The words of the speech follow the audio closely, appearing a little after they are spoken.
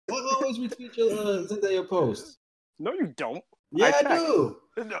always retweet your Zendaya posts. No, you don't. Yeah, I do.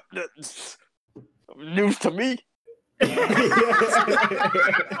 News to me.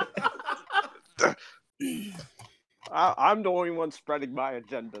 I'm the only one spreading my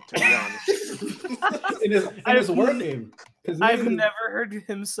agenda, to be honest. and it's working. I've never heard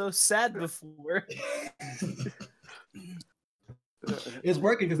him so sad before. It's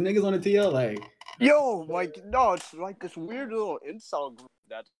working because niggas on the TL like, yo, like, no, it's like this weird little insult group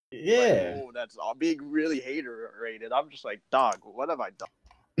that's yeah, like, oh, that's all being really hater rated. I'm just like, dog, what have I done?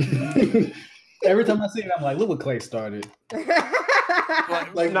 Every time I see it, I'm like, look what Clay started.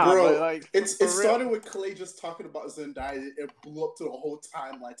 Like, nah, bro, like, it started with Clay just talking about Zendaya. It blew up to the whole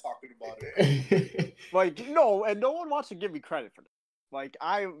timeline talking about it. Like, no, and no one wants to give me credit for that. Like,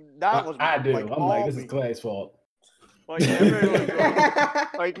 I do. Like, I'm like, this me. is Clay's fault. Like,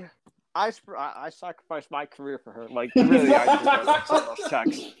 like I sacrificed my career for her. Like, really, I deserve some of those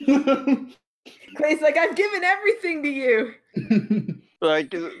checks. Clay's like, I've given everything to you.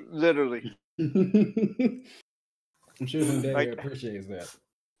 Like, literally. I'm sure Zendaya appreciates that.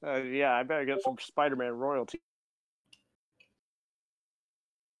 Yeah, I better get some Spider-Man royalty.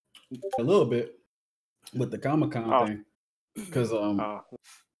 A little bit with the Comic-Con thing. Because, that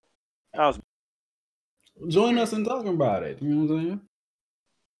was... join us and talking about it. You know what I'm saying?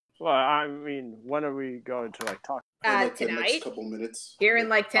 Well, I mean, when are we going to, like, talk? Like Tonight? the next couple minutes. Here in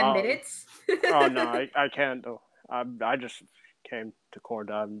like 10 minutes? Oh, no, I can't, though. I just came to corn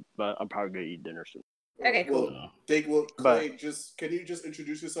down, but I'm probably going to eat dinner soon. Okay, cool. Clay, can you just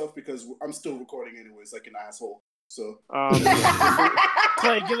introduce yourself? Because I'm still recording anyways, like an asshole. So,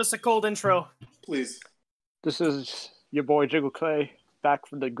 Clay, give us a cold intro. Please. This is your boy Jiggle Clay, back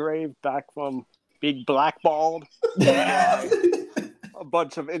from the grave, back from being blackballed by a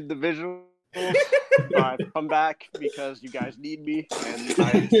bunch of individuals. I've come back because you guys need me, and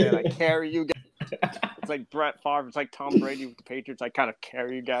I carry you guys. It's like Brett Favre, it's like Tom Brady with the Patriots. I kind of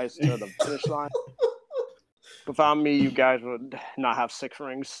carry you guys to the finish line. Without me, you guys would not have 6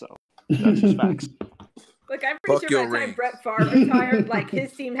 rings, so that's just facts. Look, I'm pretty sure by the time Brett Favre retired, like,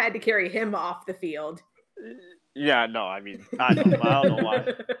 his team had to carry him off the field. Yeah, no, I mean, I don't know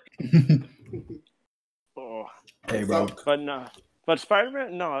why. Oh. Hey, bro. But no. But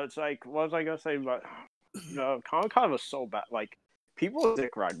Spider-Man, no, it's like, what was I going to say? But Comic-Con was so bad. Like, people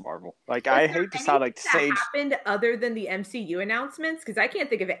dick ride Marvel. Like, I hate to sound like Sage. Happened other than the MCU announcements? Because I can't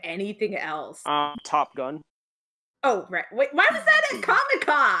think of anything else. Top Gun. Oh, right. Wait, why was that at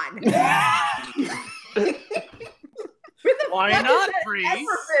Comic-Con? Why not, Bree?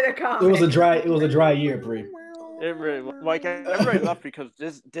 It was a dry year, Bree. It really, like, everybody left because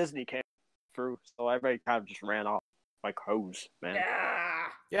Disney came through, so everybody kind of just ran off like hose, man.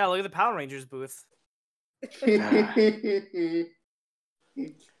 Yeah, look at the Power Rangers booth. But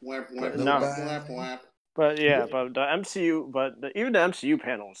yeah, but the MCU, even the MCU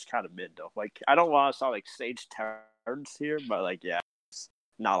panel is kind of mid though. Like, I don't want to sound like Sage Terrence here, but like, yeah, it's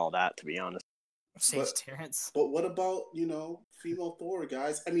not all that, to be honest. Sage Terrence. But what about, female Thor,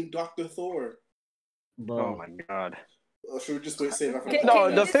 guys? I mean, Dr. Thor. Bro. Oh my god. Should we just save that for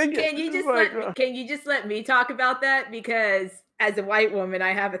Can you just let me talk about that? Because as a white woman,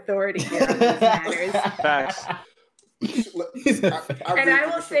 I have authority here on these matters. Facts. And I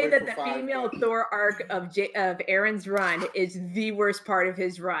will say that the female Thor arc of Aaron's run is the worst part of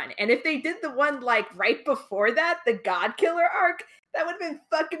his run. And if they did the one like right before that, the God Killer arc, that would have been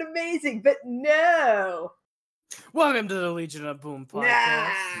fucking amazing. But no. Welcome to the Legion of Boom podcast.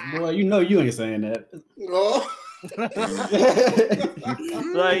 Nah. Boy, you ain't saying that. Oh.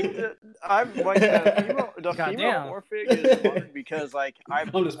 Like, I'm like the female Thor fig is hard because like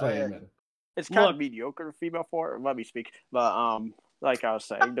I'm just playing, man. It's kind of mediocre, the female Thor. Let me speak. But like I was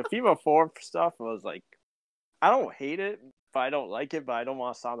saying, the female Thor stuff was like, I don't hate it, but I don't like it. But I don't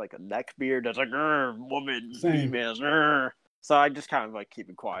want to sound like a neckbeard that's like, woman, females. So I just kind of like keep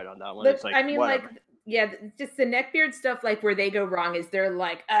it quiet on that one. It's like, I mean, whatever. Like, yeah, just the neckbeard stuff. Like where they go wrong is they're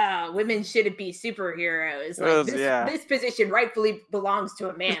like, women shouldn't be superheroes. Like this position rightfully belongs to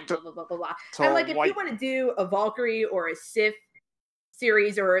a man. Blah blah blah blah blah. And like, if you want to do a Valkyrie or a Sif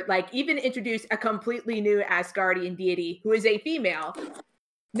series, or like even introduce a completely new Asgardian deity who is a female,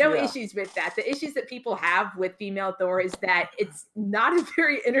 no issues with that. The issues that people have with female Thor is that it's not a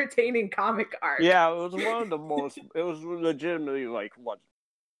very entertaining comic arc. Yeah, it was one of the most. It was legitimately like what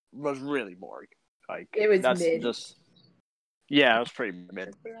was really boring. Like it was mid. Yeah, it was pretty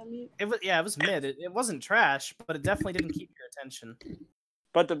mid. It was mid. It wasn't trash, but it definitely didn't keep your attention.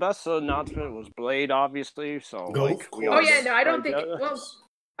 But the best announcement was Blade, obviously. So, I don't think. Well,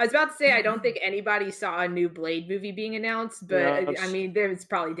 I was about to say I don't think anybody saw a new Blade movie being announced, but I mean, it's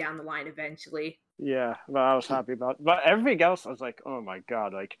probably down the line eventually. Yeah, but I was happy about it. But everything else, I was like, oh my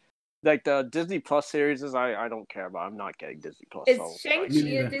god, like the Disney Plus series I don't care about. I'm not getting Disney Plus. Is Shang-Chi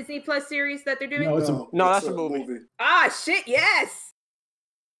a Disney Plus series that they're doing? No, that's a movie. Ah, shit, yes!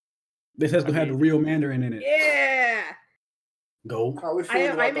 This has to have the real Mandarin in it. Yeah! Go.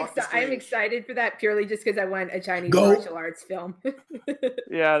 I'm excited for that purely just because I want a Chinese martial arts film.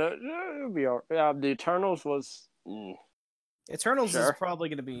 Yeah, it'll be all right. Yeah, the Eternals was... Eternals is probably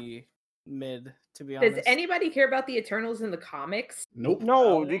going to be mid, to be honest. Does anybody care about the Eternals in the comics? Nope.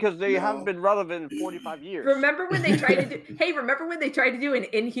 No, because they haven't been relevant in 45 years. Remember when they tried to do... Hey, remember when they tried to do an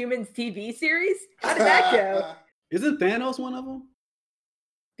Inhumans TV series? How did that go? Isn't Thanos one of them?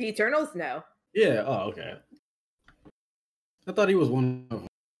 The Eternals? No. Yeah, oh, okay. I thought he was one of them.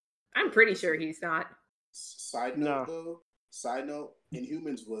 I'm pretty sure he's not. Side note,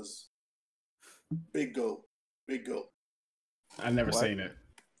 Inhumans was big goat. Big goat. I've never seen it.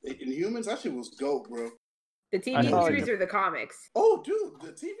 Inhumans actually was goat, bro. The TV series or the comics? Oh, dude,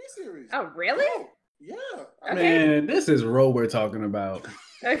 the TV series. Oh, really? Oh, yeah. Okay. Man, this is Ro we're talking about.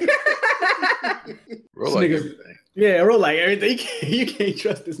 Ro like everything. Yeah, Ro like everything. You can't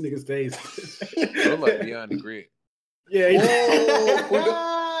trust this nigga's taste. Ro like beyond the grid. Yeah.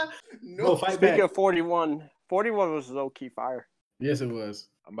 No, Speaking of 41, 41 was low-key fire. Yes, it was.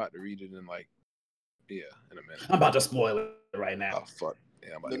 I'm about to read it in in a minute. I'm about to spoil it right now. Oh fuck.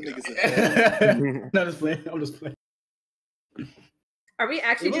 Yeah, I'm about to get No, I'm just playing. Are we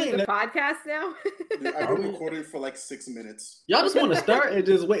actually doing the podcast now? Dude, I've been recording for like 6 minutes. Y'all just want to start and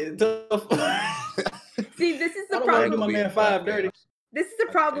just wait until... See, this is the problem. My man 5:30. This is the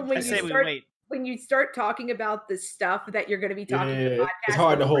problem when you start talking about the stuff that you're going to be talking to the podcast. It's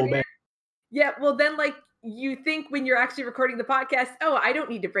hard to hold back. Yeah, well then like you think when you're actually recording the podcast, oh, I don't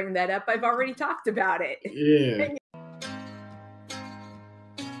need to bring that up. I've already talked about it. Yeah.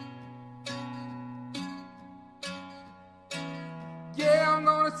 Yeah, I'm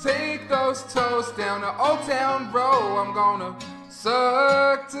gonna take those toes down to Old Town Road. I'm gonna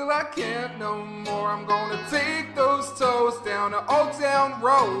suck till I can't no more. I'm gonna take those toes down to Old Town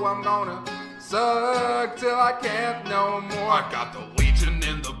Road. I'm gonna suck till I can't no more. I got the Legion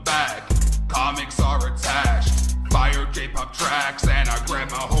in the back, comics are attached, fire J-pop tracks, and I grab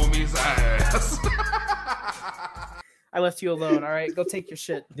my homie's ass. I left you alone. All right, go take your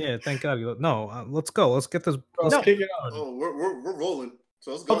shit. Yeah, thank God. No, let's go. Let's get this. Let's kick it on. Oh, we're rolling.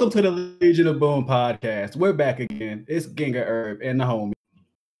 So let's go. Welcome to the Legion of Boom podcast. We're back again. It's Ginga Herb and the homie.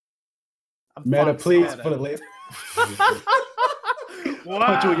 Meta, please for the list. Wow.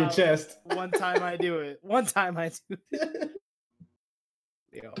 Punch you in your chest. One time I do it.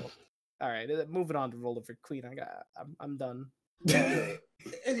 Yo. All right, moving on to Roller for Queen. I'm done.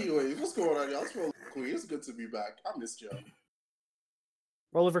 Anyway, what's going on, y'all? It's Roller for Queen. It's good to be back. I missed y'all.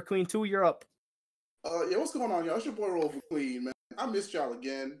 Roller for Queen 2, you're up. Yeah, what's going on, y'all? It's your boy Roller for Queen, man. I missed y'all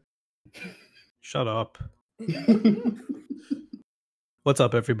again. Shut up. What's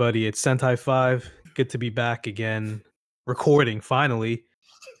up, everybody? It's Sentai 5. Good to be back again. Recording, finally.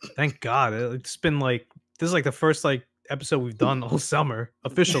 Thank God. It's been like, this is like the first like episode we've done all summer,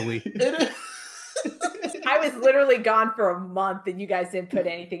 officially. I was literally gone for a month and you guys didn't put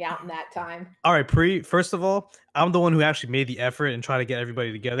anything out in that time. All right, first of all, I'm the one who actually made the effort and tried to get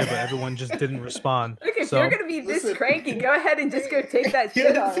everybody together, but everyone just didn't respond. Look, if you're going to be this cranky, go ahead and just go take that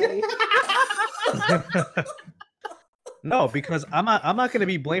shit already. No, because I'm not going to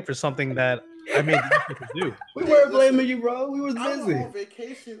be blamed for something that I made the effort to do. We weren't blaming you, bro. We was busy. On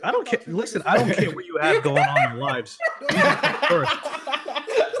vacation. I don't care. Listen, I don't care what you have going on in your lives.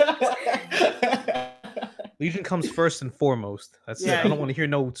 Legion comes first and foremost. That's it. I don't want to hear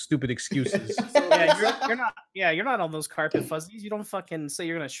no stupid excuses. You're not on those carpet fuzzies. You don't fucking say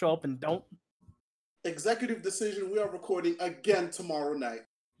you're gonna show up and don't. Executive decision. We are recording again tomorrow night.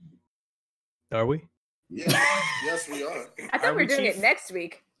 Are we? Yeah. Yes, we are. I thought we were doing it next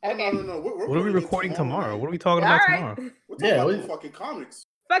week. Okay. No. What are we recording tomorrow? What are we talking about tomorrow? We're talking about the fucking comics.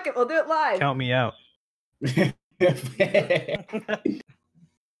 Fuck it, we'll do it live. Count me out.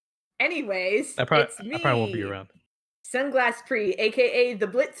 Anyways, I probably won't be around. Sunglass Pre, aka the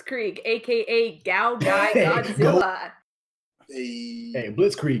Blitzkrieg, aka Gao Guy Godzilla. Hey,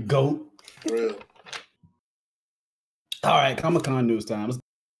 Blitzkrieg, GOAT. Real. All right, Comic-Con news time.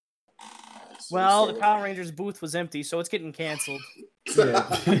 Well, the Power Rangers booth was empty, so it's getting canceled. Yeah.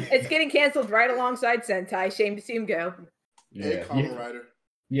 It's getting canceled right alongside Sentai. Shame to see him go. Hey, Kamen Rider.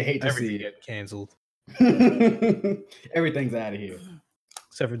 You hate to Everything see it. get canceled. Everything's out of here.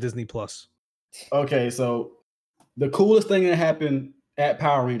 Except for Disney Plus. Okay, so the coolest thing that happened at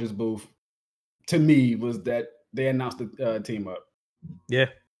Power Rangers booth, to me, was that they announced the team up. Yeah,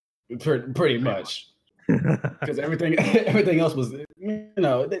 pretty much. Because everything else was,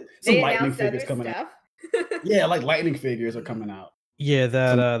 some lightning figures coming out. Yeah, like lightning figures are coming out. Yeah,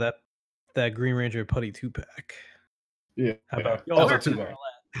 that Green Ranger putty 2-pack. Yeah, how about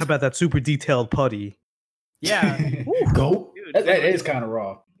how about that super detailed putty? Yeah, go. That is kind of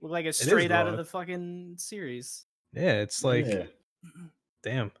raw. Look like it's straight out of the fucking series. Yeah, it's like,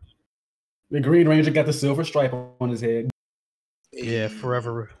 damn. The Green Ranger got the silver stripe on his head. Yeah,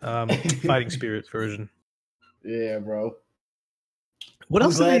 forever fighting spirit version. Yeah, bro. What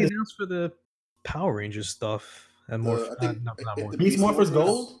else did they announce for the Power Rangers stuff? And more, not more. Beast Morphers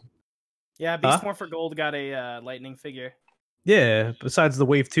Gold. Yeah, Beast Morpher Gold got a lightning figure. Yeah, besides the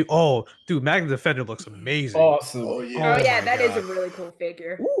Wave 2. Oh, dude, Magna Defender looks amazing. Awesome. Oh yeah, that is a really cool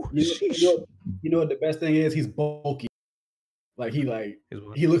figure. Ooh, you know what the best thing is? He's bulky. Like he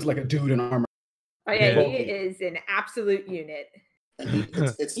looks like a dude in armor. Oh yeah, he is an absolute unit.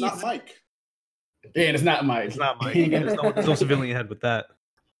 It's not Mike. Yeah, and it's not Mike. It's not Mike. There's no civilian head with that.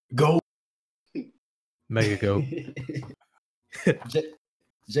 Go. Mega go.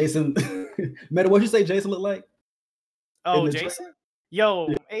 Jason. Meta, what'd you say Jason looked like? Oh, Jason?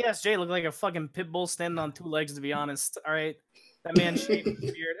 Yo, ASJ looked like a fucking pit bull standing on 2 legs, to be honest. All right. That man shaved his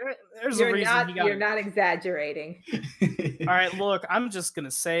beard. There's a reason you're not exaggerating. All right, look, I'm just going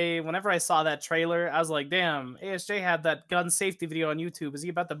to say, whenever I saw that trailer, I was like, damn, ASJ had that gun safety video on YouTube. Is he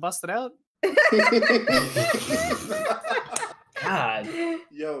about to bust it out? God.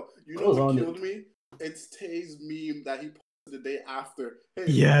 Yo, you know what killed me? It's Tay's meme that he posted the day after. Hey,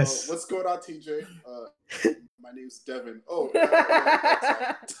 yes. What's going on, TJ? My name's Devin. Oh.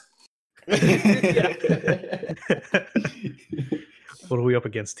 What are we up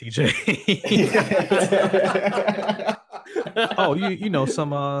against, TJ? Oh, you know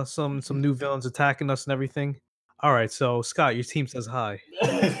some new villains attacking us and everything. All right, so Scott, your team says hi.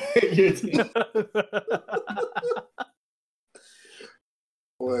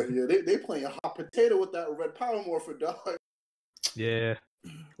 Boy, yeah, they playing hot potato with that red power morpher, dog. Yeah,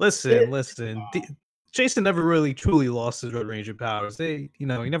 listen. Jason never really truly lost his Red Ranger powers. You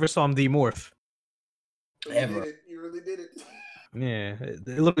never saw him demorph. Ever. You really did it. Yeah, it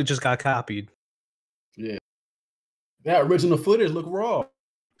literally just got copied. Yeah, that original footage look raw.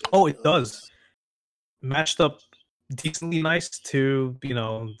 Oh, it does. Matched up decently nice to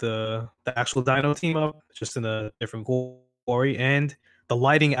the actual Dino team up, just in a different quarry, and the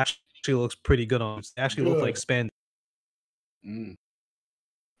lighting actually looks pretty good on it. They actually look like expanded.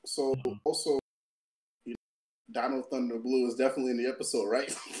 So also, Dino Thunder Blue is definitely in the episode,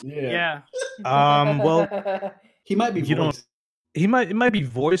 right? Yeah. Well, he might be. It might be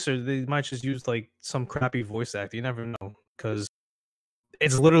voice, or they might just use like some crappy voice actor. You never know, because they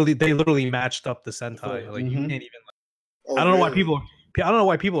literally matched up the Sentai. Like you can't even. I don't know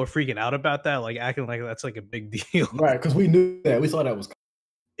why people are freaking out about that, like acting like that's like a big deal. Right, because we knew that. We saw that was.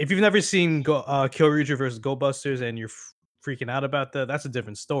 If you've never seen Kyoryuger versus Go Busters and you're freaking out about that, that's a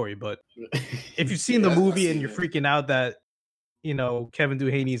different story. But if you've seen the movie and you're freaking out that Kevin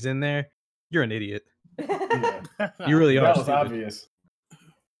Duhaney's in there, you're an idiot. Yeah. You really are. That was obvious.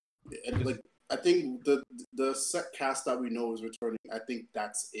 And like I think the set cast that we know is returning. I think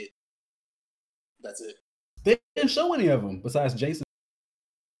that's it. That's it. They didn't show any of them besides Jason.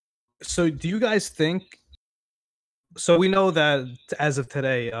 So do you guys think? So we know that as of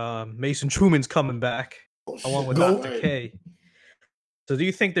today, Mason Truman's coming back along with Dr. K. So do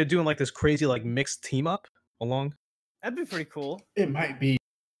you think they're doing like this crazy like mixed team up along? That'd be pretty cool. It might be.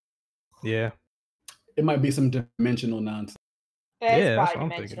 Yeah. It might be some dimensional nonsense. Yeah, that's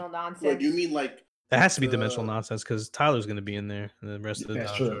probably dimensional nonsense. Wait, you mean like it has to be dimensional nonsense because Tyler's going to be in there and the rest of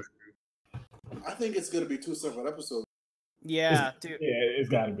the true. I think it's going to be 2 separate episodes. Yeah, dude. Yeah, it's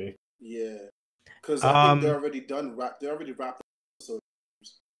got to be. Yeah, because I think they're already done. They already wrapped the episodes.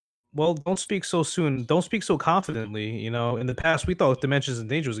 Well, don't speak so soon. Don't speak so confidently. In the past, we thought Dimensions in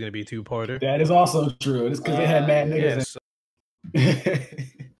Danger was going to be a 2-parter. That is also true. It's because they had mad niggas.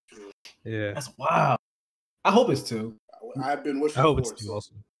 Yeah. That's wild. I hope it's 2. I've been wishing. I hope it's 2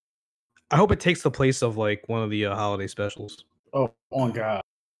 also. I hope it takes the place of like one of the holiday specials. Oh God.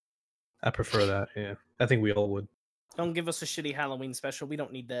 I prefer that. Yeah, I think we all would. Don't give us a shitty Halloween special. We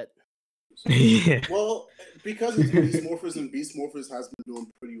don't need that. Yeah. Well, because it's Beast Morphers and Beast Morphers has been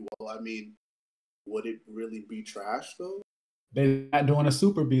doing pretty well. I mean, would it really be trash though? They're not doing a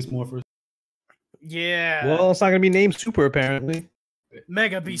Super Beast Morphers. Yeah. Well, it's not gonna be named Super apparently.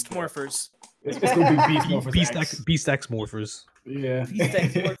 Mega Beast Morphers. It's gonna be Beast Morphers. Beast X Morphers. Yeah. Beast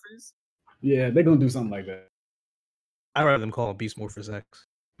X Morphers. Yeah, they're gonna do something like that. I'd rather them call him Beast Morphers X.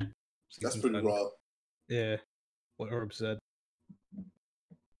 That's pretty raw. Yeah. That's pretty raw. Yeah. What Herb said.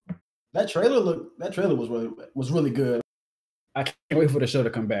 That trailer was really good. I can't wait for the show to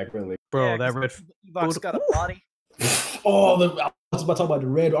come back. Really, bro. That red Evox got a body. I was about to talk about the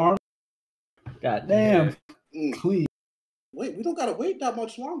red arm. God damn, please. Wait, we don't gotta wait that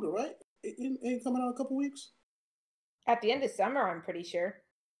much longer, right? It ain't coming out in a couple weeks. At the end of summer, I'm pretty sure.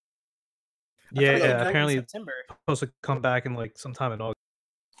 Yeah, apparently it's supposed to come back in like sometime in August.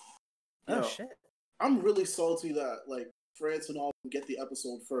 Oh shit! I'm really salty that like France and all get the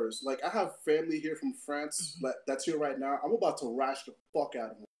episode first. Like I have family here from France that's here right now. I'm about to rash the fuck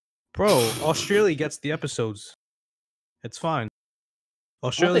out of them. Bro, Australia gets the episodes. It's fine.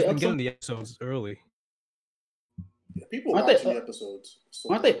 Australia's been getting the episodes early. Yeah, people watching the episodes.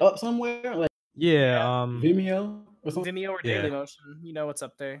 Aren't they up somewhere? Like Vimeo or something? Vimeo or Dailymotion. You know what's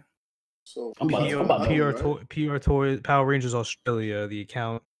up there. So Power Rangers Australia, the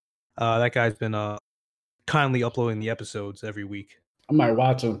account. That guy's been kindly uploading the episodes every week. I might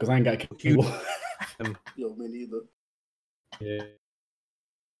watch them because I ain't got cable. Yo, me neither. Yeah.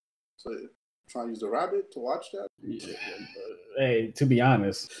 So trying to use the rabbit to watch that? Yeah. Hey, to be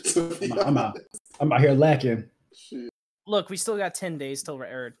honest, I'm out here lacking. Shit. Look, we still got 10 days till,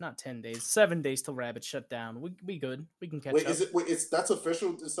 or not 10 days, 7 days till Rabbit shut down. We good. We can catch up. That's official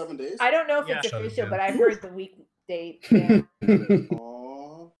in 7 days? I don't know if it's official, but I heard the week date. Yeah.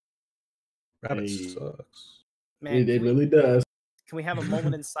 Rabbit sucks. Man, it really does. Can we have a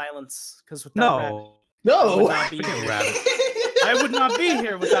moment in silence? Because no, Rabbit, I would not be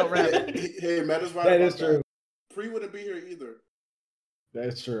here without Rabbit. Hey, Matt is right. That is true. Pre wouldn't be here either.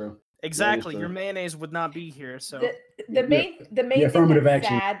 That's true. Exactly. Your mayonnaise would not be here. So the main thing that's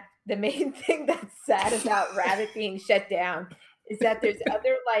sad. The main thing that's sad about Rabbit being shut down is that there's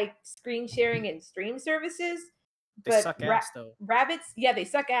other like screen sharing and stream services. They suck ass though. Rabbit's they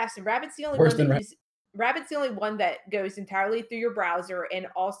suck ass, and Rabbit's the only one Rabbit's the only one that goes entirely through your browser and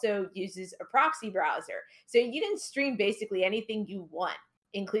also uses a proxy browser. So you can stream basically anything you want,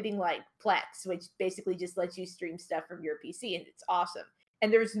 including like Plex, which basically just lets you stream stuff from your PC, and it's awesome.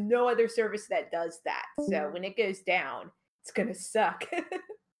 And there's no other service that does that. So when it goes down, it's gonna suck.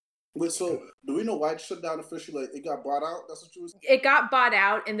 Wait, so do we know why it shut down officially? Like it got bought out? That's what you was saying? It got bought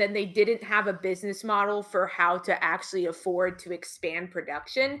out, and then they didn't have a business model for how to actually afford to expand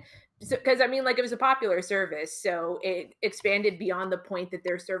production. Because I mean, like it was a popular service, so it expanded beyond the point that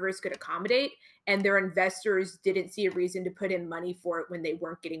their servers could accommodate, and their investors didn't see a reason to put in money for it when they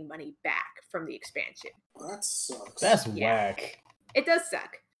weren't getting money back from the expansion. Well, that sucks. That's whack. It does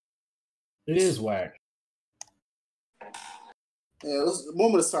suck. It is whack. Yeah, let's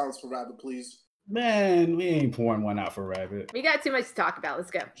moment of silence for Rabbit, please. Man, we ain't pouring one out for Rabbit. We got too much to talk about. Let's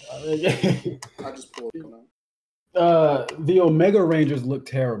go. I just poured one out. The Omega Rangers look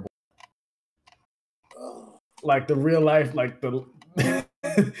terrible. Like the real life, like the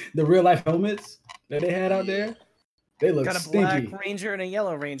the real life helmets that they had out there, they look stinky. Got a black ranger and a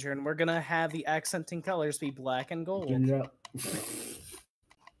yellow ranger, and we're gonna have the accenting colors be black and gold. Yeah.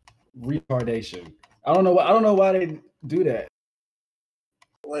 Retardation. I don't know why they do that.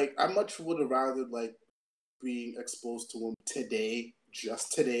 Like I much would have rather like being exposed to them today,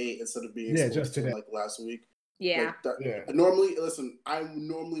 just today, instead of being exposed to them like last week. Yeah. Normally, listen, I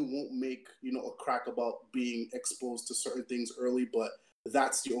normally won't make, a crack about being exposed to certain things early, but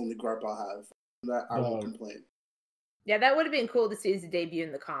that's the only gripe I'll have. That I won't complain. Yeah, that would have been cool to see as a debut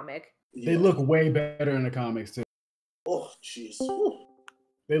in the comic. They look way better in the comics too. Oh, jeez.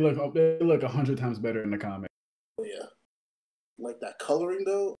 They look 100 times better in the comic. Oh, yeah. Like that coloring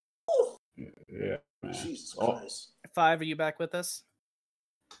though. Oh. Yeah. Man. Jesus Christ. 5, are you back with us?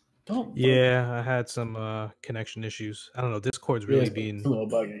 Yeah, I had some connection issues. I don't know. Discord's really being a little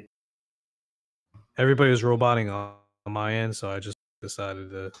buggy. Everybody was roboting on my end, so I just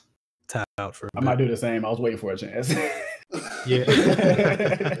decided to tap out for a bit. might do the same. I was waiting for a chance. Yeah.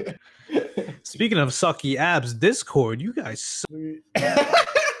 Speaking of sucky abs, Discord, you guys suck. And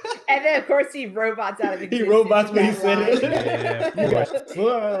then of course he robots out of existence. He robots when he said it. Yeah, of course.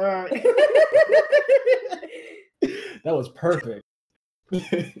 That was perfect.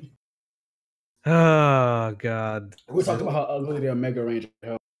 Oh God. We talked about how ugly the Omega Ranger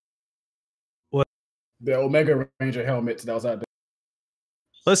helmet. What? The Omega Ranger helmets that was out there.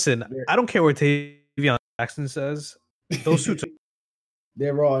 Listen, I don't care what Tavion Jackson says. Those suits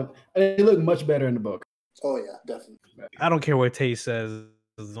they're raw. They look much better in the book. Oh yeah, definitely. I don't care what Tay says.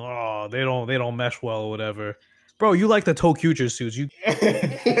 Oh, they don't mesh well or whatever. Bro, you like the ToQger suits. You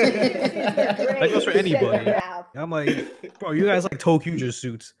that goes for anybody. I'm like, bro, you guys like ToQger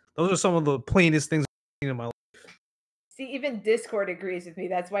suits. Those are some of the plainest things I've seen in my life. See, even Discord agrees with me.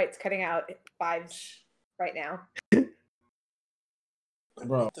 That's why it's cutting out 5s right now.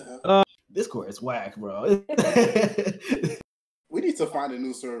 Bro, Discord is whack, bro. We need to find a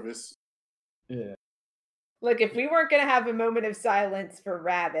new service. Yeah. Look, if we weren't going to have a moment of silence for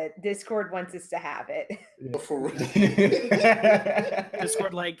Rabbit, Discord wants us to have it. Yeah. For real.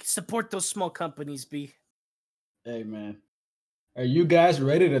 Discord, like, support those small companies, B. Hey, man. Are you guys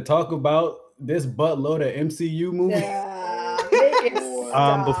ready to talk about this buttload of MCU movies?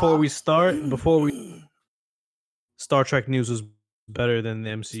 Before we start, Star Trek news was better than the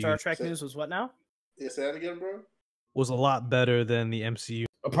MCU. Star Trek news was what now? Yeah, say that again, bro. Was a lot better than the MCU.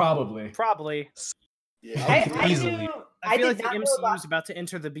 Probably. Yeah, I easily. I feel like the MCU is about to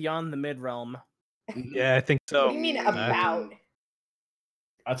enter the beyond the mid realm. Yeah, I think so. What do you mean about?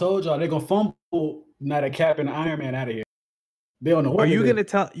 I told y'all they're gonna fumble Night of Cap and Iron Man out of here. They don't know what. Are you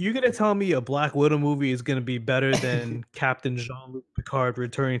gonna tell me a Black Widow movie is gonna be better than Captain Jean-Luc Picard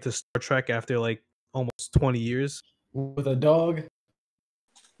returning to Star Trek after like almost 20 years with a dog?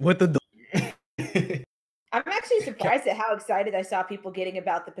 With the dog. I'm actually surprised at how excited I saw people getting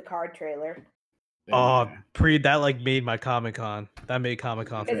about the Picard trailer. That like made my Comic-Con. That made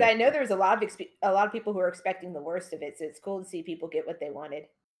Comic-Con. Because I know there's a lot of people who are expecting the worst of it, so it's cool to see people get what they wanted.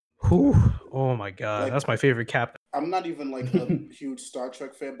 Whew. Oh my god, like, that's my favorite Captain. I'm not even like a huge Star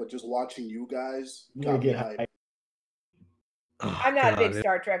Trek fan, but just watching you guys got me hyped. I'm not a big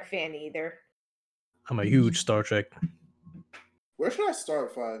Star Trek fan either. I'm a huge Star Trek. Where should I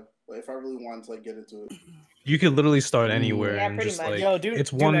start, Five? Like, if I really wanted to like get into it, you could literally start anywhere and pretty just much. like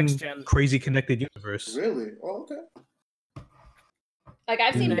it's one crazy connected universe. Really? Oh, okay. Like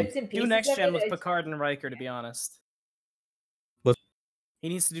I've seen bits and pieces. Do next gen with Picard and Riker, to be honest. What? He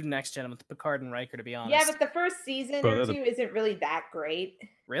needs to do next gen with Picard and Riker, to be honest. Yeah, but the first season or two isn't really that great.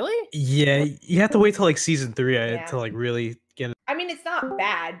 Really? Yeah, you have to wait till like season 3 to like really get. I mean, it's not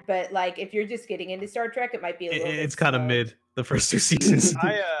bad, but like if you're just getting into Star Trek, it might be a little. It's kind of mid. The first 2 seasons.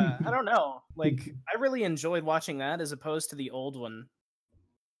 I don't know. Like I really enjoyed watching that as opposed to the old one.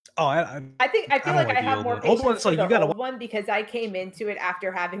 Oh, I feel like I have more patience for the old one because I came into it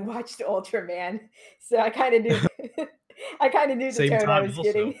after having watched Ultraman, so I kind of knew. I kind of knew the tone I was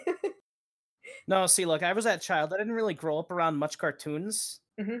getting. No, see, look, I was that child. I didn't really grow up around much cartoons.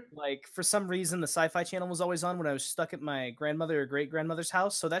 Mm-hmm. Like, for some reason, the Sci-Fi Channel was always on when I was stuck at my grandmother or great-grandmother's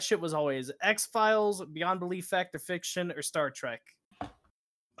house. So that shit was always X-Files, Beyond Belief, Fact or Fiction, or Star Trek.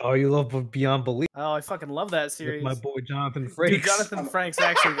 Oh, you love Beyond Belief? Oh, I fucking love that series. With my boy Jonathan Frakes. Dude, Jonathan Frakes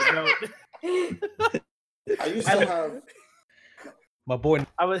actually the goat. I used to have... My boy...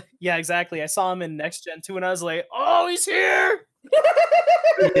 Yeah, exactly. I saw him in Next Gen 2, and I was like, oh, he's here!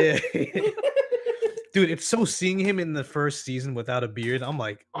 Yeah. Dude, it's so seeing him in the first season without a beard. I'm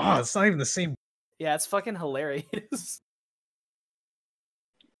like, oh, it's not even the same. Yeah, it's fucking hilarious.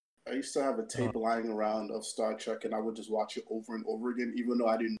 I used to have a tape lying around of Star Trek, and I would just watch it over and over again, even though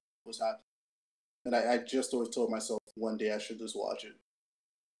I didn't know what was happening. And I just always told myself one day I should just watch it.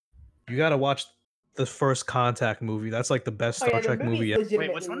 You gotta watch the First Contact movie. That's like the best Star Trek movie ever.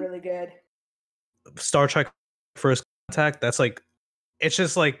 Wait, which one? Really good. Star Trek First Contact. That's like, it's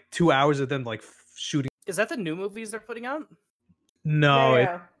just like 2 hours of them like shooting. Is that the new movies they're putting out?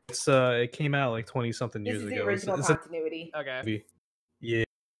 No, it came out like 20-something years ago. The original continuity. Okay. Yeah.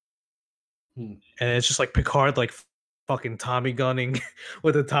 And it's just like Picard like fucking Tommy gunning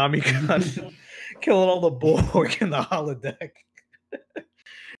with a Tommy gun, killing all the Borg in the holodeck.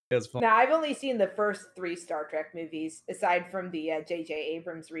 It's fun. Now, I've only seen the first 3 Star Trek movies, aside from the J.J.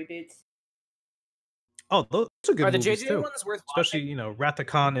 Abrams reboots. Oh, those are good. Are the movies JJ too. ones worth watching? Especially,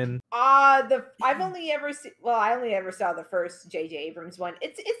 Rat-the-Con and. I only ever saw the first J.J. Abrams one.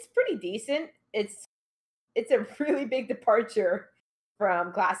 It's pretty decent. It's a really big departure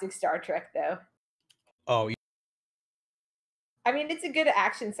from classic Star Trek, though. Oh. Yeah. I mean, it's a good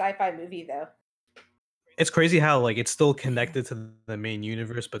action sci-fi movie, though. It's crazy how like it's still connected to the main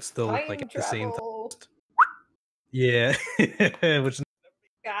universe, but still like at the same time. Yeah, which.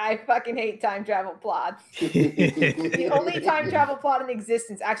 I fucking hate time travel plots. The only time travel plot in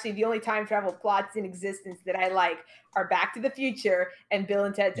existence, actually the only time travel plots in existence that I like are Back to the Future and Bill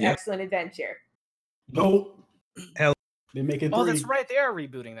and Ted's Excellent Adventure. Nope. Hell, they're making 3. Oh, that's right. They are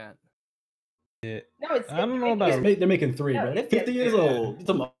rebooting that. Yeah. No, it's. I don't know about it. They're making 3, bro. They're 50 years old. It's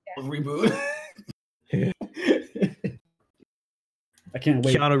a reboot. I can't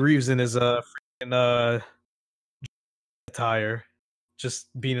wait. Keanu Reeves in his freaking attire. Just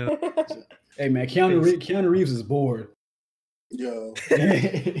being in Hey man, Keanu Reeves is bored. Yo.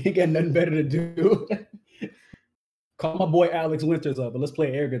 He got nothing better to do. Call my boy Alex Winters up, but let's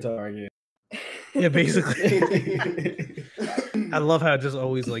play air guitar again. Yeah, basically. I love how it just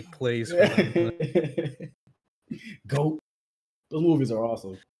always like plays. Goat. Those movies are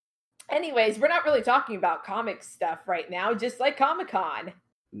awesome. Anyways, we're not really talking about comic stuff right now, just like Comic-Con.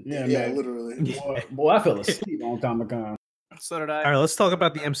 Yeah, man. Literally. Boy, I fell asleep on Comic-Con. So did I. All right, let's talk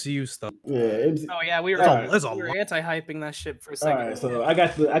about the MCU stuff. Yeah. Oh yeah, we were anti-hyping that shit for a second. All right, so I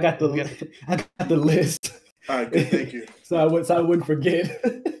got the list. All right, good, thank you. so I wouldn't forget.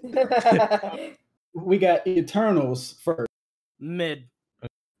 We got Eternals first. Mid.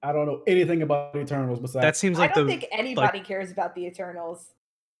 I don't know anything about Eternals besides. That seems like I don't think anybody cares about the Eternals.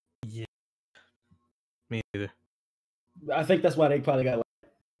 Yeah. Me either. I think that's why they probably got like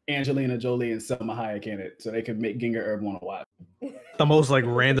Angelina Jolie and Selma Hayek in it, so they could make Ginger Herb want to watch. The most like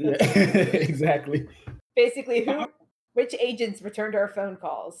random. Exactly. Basically, which agents returned our phone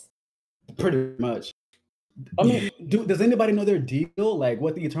calls? Pretty much. I mean, does anybody know their deal? Like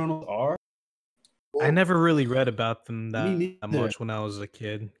what the Eternals are? I never really read about them that much when I was a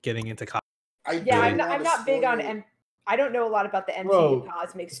kid, getting into comics. I'm not big on I don't know a lot about the MCU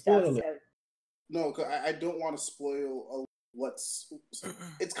cosmic stuff. So. No, I don't want to spoil what's.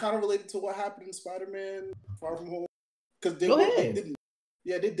 It's kind of related to what happened in Spider-Man: Far From Home, because they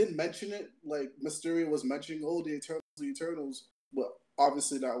didn't mention it. Like Mysterio was mentioning, the Eternals, but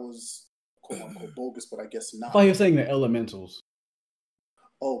obviously that was quote unquote bogus. But I guess not. I thought you were saying the Elementals.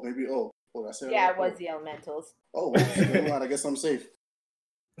 Oh, maybe. Oh, I said. Yeah, it was the Elementals. Oh, well, I guess I'm safe.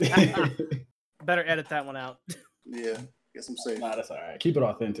 Better edit that one out. Yeah, guess I'm safe. Nah, that's all right. Keep it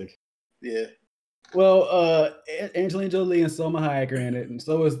authentic. Yeah. Well, Angelina Jolie and Selma Hayek are in it, and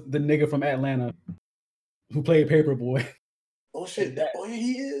so is the nigga from Atlanta who played Paperboy. Oh shit! Yeah,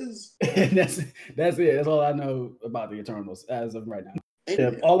 he is. And that's it. That's all I know about the Eternals as of right now.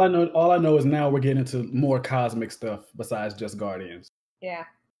 Yeah, all I know is now we're getting into more cosmic stuff besides just Guardians. Yeah.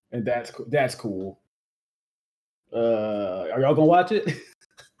 And that's cool. Are y'all gonna watch it?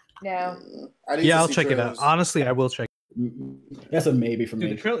 No. I'll check it out. Honestly, I will check. That's a maybe for me.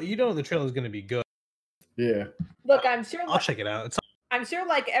 The trailer, the trailer is gonna be good. Yeah. Look, I'm sure. I'll check it out. I'm sure,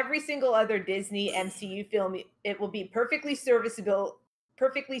 like every single other Disney MCU film, it will be perfectly serviceable.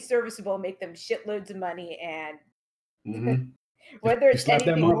 Make them shitloads of money, and whether it's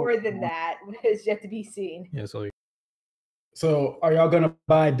anything more than that is yet to be seen. Yeah. So, are y'all gonna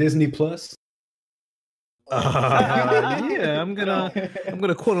buy Disney Plus? Yeah, I'm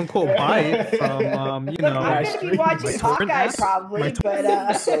gonna quote unquote buy it from I'm gonna be watching Hawkeye probably,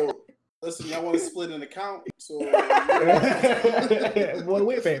 but so listen, y'all want to split an account? So well,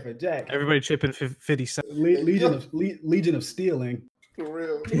 we're paying for Jack. Everybody chipping 50 cents. Legion of Stealing. For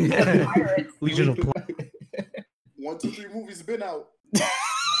real. Legion of 1, 2, 3 movies been out.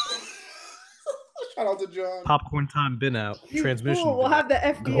 Shout out to John. Popcorn time been out. Transmission. We'll have the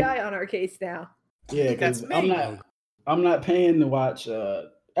FBI on our case now. Yeah, because I'm not paying to watch.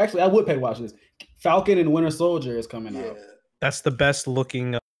 Actually, I would pay to watch this. Falcon and Winter Soldier is coming out. That's the best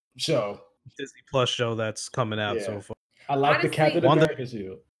looking show, Disney Plus show that's coming out so far. I like the Captain America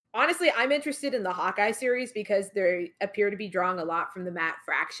show. Honestly, I'm interested in the Hawkeye series because they appear to be drawing a lot from the Matt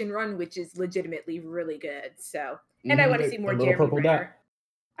Fraction run, which is legitimately really good. So, and I want to see more Jeremy Renner.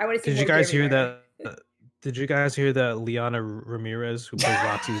 I want to see. Did you guys hear that? Did you guys hear that Liana Ramirez, who plays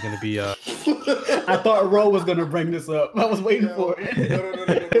Roxy, is going to be? I thought Ro was going to bring this up. I was waiting for it.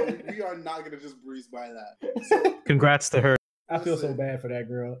 No. We are not going to just breeze by that. So, congrats to her. I feel so bad for that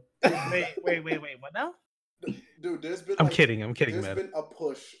girl. Wait. What now? Dude, there's been. I'm kidding, There's man. been a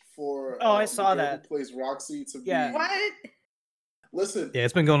push for. I saw that. Who plays Roxy to be? What? Listen. Yeah,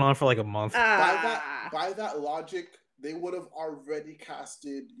 it's been going on for like a month. By that logic, they would have already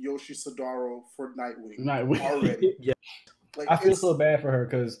casted Yoshi Sadaro for Nightwing. Already. Yeah. Like, I feel so bad for her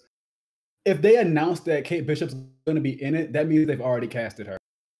because if they announced that Kate Bishop's going to be in it, that means they've already casted her.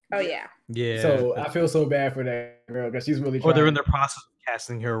 Oh yeah. Yeah. So I feel so bad for that girl because she's really. Or they're in the process of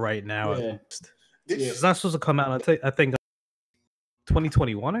casting her right now. Yeah. It's not supposed to come out. I think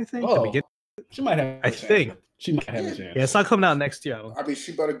 2021. I think. Oh, she might have. I think she might have a chance. Yeah, it's not coming out next year. I mean,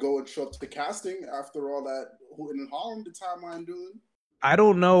 she better go and show up to the casting after all that Hooten and Holland the timeline doing. I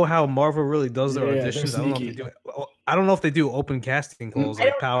don't know how Marvel really does their auditions. I don't know if they do open casting calls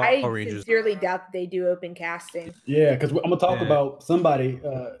like Power Rangers. I sincerely doubt that they do open casting. Yeah, because I'm gonna talk about somebody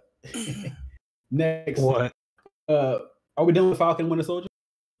next. What? Are we done with Falcon Winter Soldier?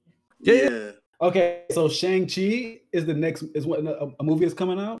 Yeah. Okay, so Shang-Chi is the next what a movie is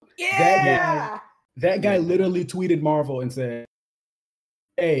coming out. Yeah. That guy literally tweeted Marvel and said,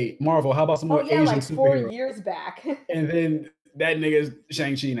 "Hey, Marvel, how about some more Asian like 4 superheroes?" years back. And then that nigga's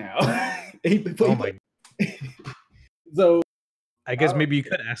Shang-Chi now. Oh my. So I guess maybe you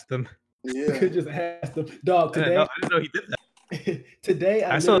could ask them. Yeah. Could just ask the dog today. I didn't know he did that. Today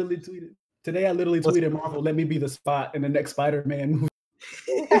I literally tweeted Marvel, let me be the Spot in the next Spider-Man movie.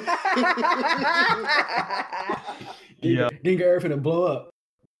 Ginger Earth and blow up.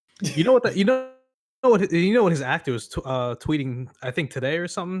 You know what his actor was tweeting, I think today or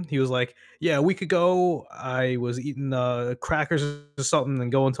something. He was like, yeah, a week ago I was eating crackers or something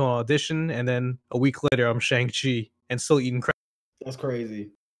and going to an audition, and then a week later I'm Shang-Chi and still eating crackers. That's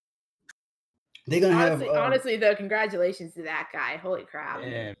crazy. They're gonna honestly though, congratulations to that guy. Holy crap.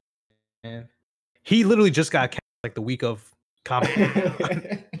 Yeah, man. He literally just got cast like the week of comic.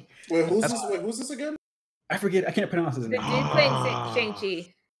 Wait, who's this again? I forget. I can't pronounce his name. The dude playing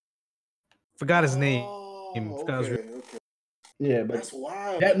Shang-Chi. Forgot his name. Okay. Yeah, but that's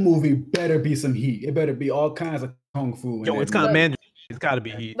wild. That movie better be some heat. It better be all kinds of kung fu. Yo, it's got Mandarin. It's got to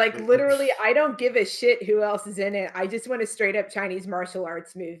be heat. Like literally, I don't give a shit who else is in it. I just want a straight up Chinese martial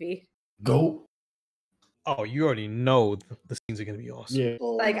arts movie. Go. Oh, you already know the scenes are gonna be awesome. Yeah.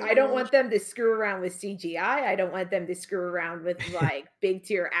 Like I don't want them to screw around with CGI. I don't want them to screw around with like big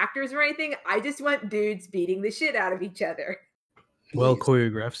tier actors or anything. I just want dudes beating the shit out of each other. Well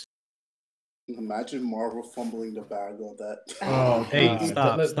choreographed. Imagine Marvel fumbling the bag on that. Oh, hey,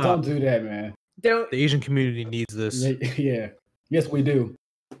 stop. Don't do that, man. Don't. The Asian community needs this. Yeah. Yes, we do.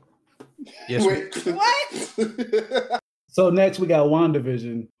 Yes. Wait, what? So next we got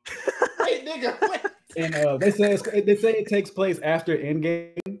WandaVision. Wait, nigga. Wait. And they say it takes place after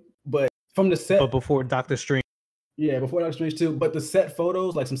Endgame, but from the set. But before Doctor Strange. Yeah, before Doctor Strange too. But the set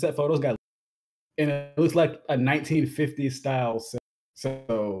photos, like some set photos, got, and it looks like a 1950s style set.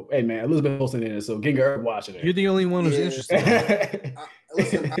 So, hey man, Elizabeth Olsen in it. So Ginger watching it. You're the only one who's interested.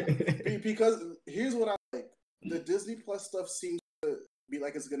 Because here's what I like: the Disney Plus stuff seems to be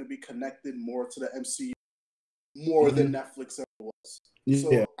like it's going to be connected more to the MCU more than Netflix ever was.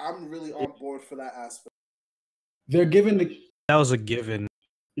 So I'm really on board for that aspect. They're giving that was a given.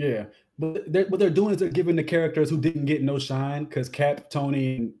 Yeah, but what they're doing is they're giving the characters who didn't get no shine because Cap,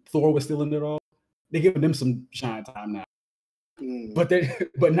 Tony, and Thor was still in it all. They're giving them some shine time now. But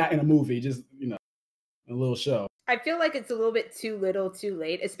not in a movie, just a little show. I feel like it's a little bit too little, too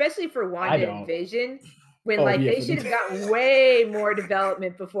late, especially for Wanda and Vision. When they should have gotten way more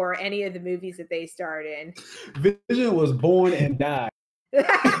development before any of the movies that they starred in. Vision was born and died.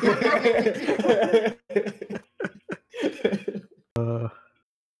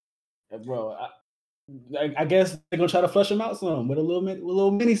 Bro, I guess they're gonna try to flush him out some with a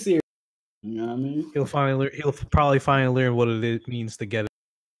little mini series. You know what I mean? He'll probably finally learn what it means to get it.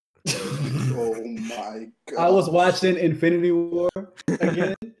 Oh my god! I was watching Infinity War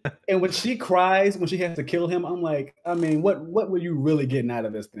again, and when she cries when she has to kill him, I'm like, I mean, what were you really getting out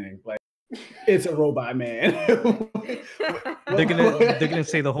of this thing? Like, it's a robot man. They're gonna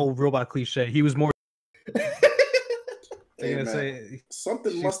say the whole robot cliche. He was more. Hey, say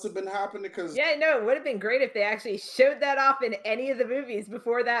something must have been happening because it would have been great if they actually showed that off in any of the movies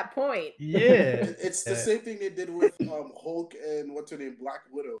before that point. Yeah, it's the same thing they did with Hulk and what's her name, Black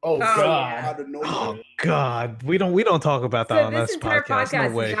Widow. Oh god! Out of nowhere. Oh god! We don't talk about that on this entire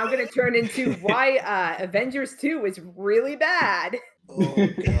podcast no is now going to turn into why Avengers 2 was really bad. Oh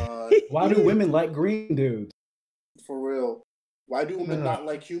god! Why do women like green dudes? For real? Why do women not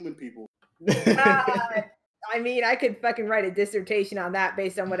like human people? I mean, I could fucking write a dissertation on that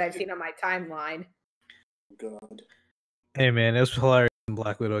based on what I've seen on my timeline. God. Hey man, it was hilarious when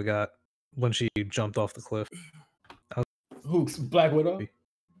Black Widow got when she jumped off the cliff. Who's Black Widow?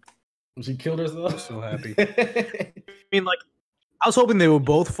 When she killed herself? I'm so happy. I mean, like, I was hoping they would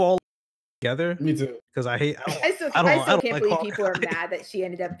both fall together. Me too. Because I still can't believe people are mad that she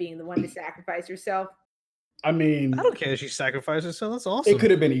ended up being the one to sacrifice herself. I mean, I don't care if she sacrificed herself. That's awesome. It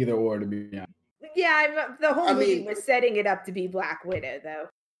could have been either or, to be honest. Yeah, the whole movie was setting it up to be Black Widow, though.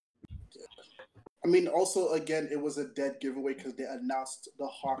 I mean, also, again, it was a dead giveaway because they announced the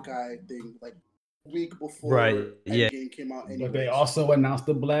Hawkeye thing like a week before Endgame came out. But they also announced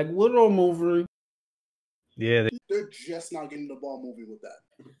the Black Widow movie. Yeah, they're just now getting the ball moving with that.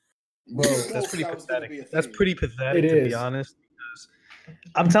 Bro, that's pretty pathetic. That's pretty pathetic, to be honest. Because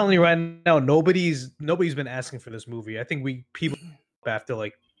I'm telling you right now, nobody's been asking for this movie. I think people after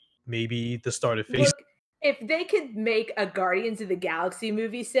like maybe the start of phase. Look, if they could make a Guardians of the Galaxy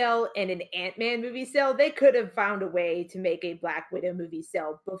movie sell and an Ant-Man movie sell, they could have found a way to make a Black Widow movie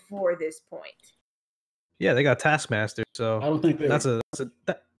sell before this point. Yeah, they got Taskmaster, so I don't think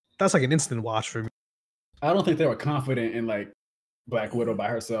that's like an instant watch for me. I don't think they were confident in like Black Widow by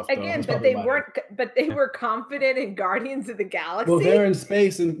herself. Again, but they weren't. But they were confident in Guardians of the Galaxy. Well, they're in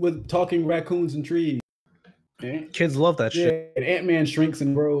space and with talking raccoons and trees. Kids love that shit. And Ant-Man shrinks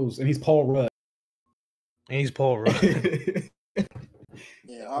and grows, and he's Paul Rudd.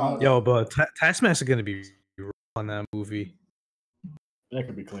 Yo, but Taskmaster gonna be on that movie. That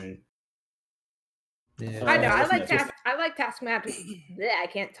could be clean. Yeah. I know. I like Taskmaster. I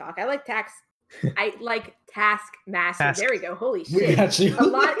can't talk. I like Taskmaster. There we go. Holy shit! We got you. a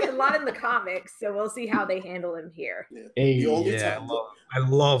lot in the comics. So we'll see how they handle him here. Yeah. I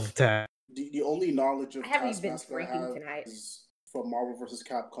love Task. The only knowledge of Taskmaster I have tonight is from Marvel vs.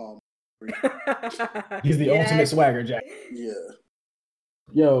 Capcom. He's the ultimate swagger jack. Yeah.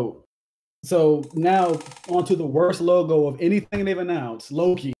 Yo, so now onto the worst logo of anything they've announced,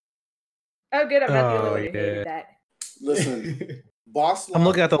 Loki. Oh, good. I'm not the only one who hated that. Listen, Boss Logic. I'm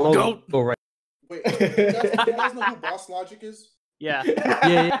looking at the logo right. Wait, you guys know who Boss Logic is? Yeah. Dude,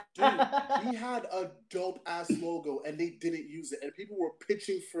 he had a dope ass logo and they didn't use it, and people were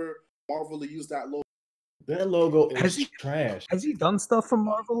pitching for Marvel to use that logo. That logo is trash. Has he done stuff for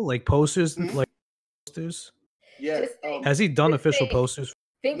Marvel, like posters, like posters? Yeah. Has he done official posters?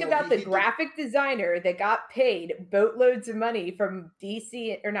 Think about the graphic designer that got paid boatloads of money from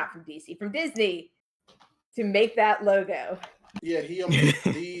DC, or not from DC, from Disney, to make that logo. Yeah,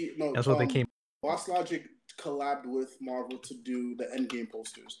 that's what they came. Boss Logic collabed with Marvel to do the Endgame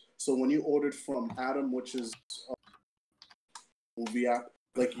posters. So when you ordered from Adam, which is a movie app,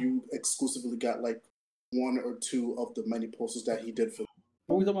 like you exclusively got like one or two of the many posters that he did for.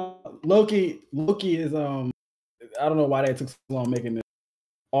 What are we talking about? Loki is I don't know why they took so long making this.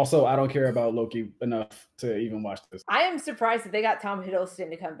 Also, I don't care about Loki enough to even watch this. I am surprised that they got Tom Hiddleston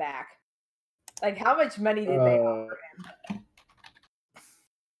to come back. Like, how much money did they offer him?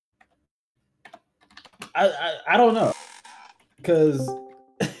 I don't know, because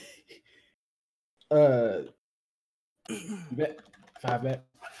bet.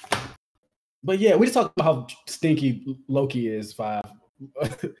 But yeah, we just talked about how stinky Loki is. 5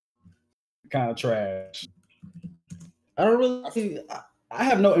 kind of trash. I don't really. I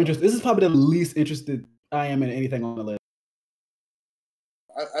have no interest. This is probably the least interested I am in anything on the list.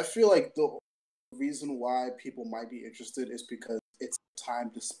 I feel like the reason why people might be interested is because it's time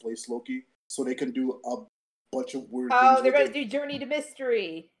to displace Loki, so they can do a bunch of weird things. Oh, they're going to do Journey to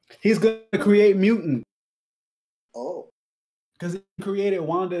Mystery. He's going to create Mutant. Oh. Because he created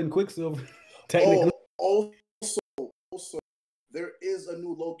Wanda and Quicksilver, technically. Also, there is a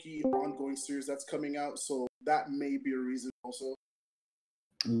new Loki ongoing series that's coming out, so that may be a reason also.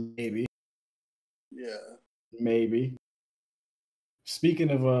 Maybe. Yeah. Maybe. Speaking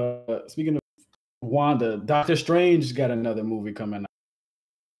of Wanda, Doctor Strange got another movie coming out.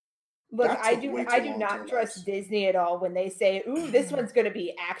 Look, I do not trust Disney at all when they say, "Ooh, this one's going to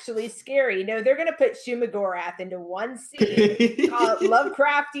be actually scary." No, they're going to put Shumagorath into one scene, call it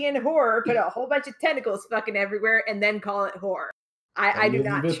Lovecraftian horror, put a whole bunch of tentacles fucking everywhere, and then call it horror. I do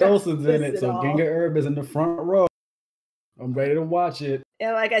not trust Olsen's this in it, at so all. Ginga Herb is in the front row. I'm ready to watch it.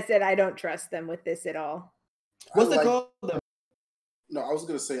 And like I said, I don't trust them with this at all. What's it called? No, I was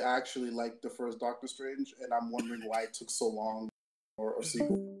going to say I actually like the first Doctor Strange, and I'm wondering why it took so long for a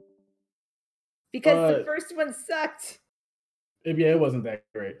sequel. Because the first one sucked. Yeah, it wasn't that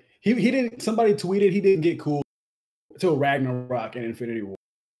great. He didn't. Somebody tweeted he didn't get cool until Ragnarok and Infinity War,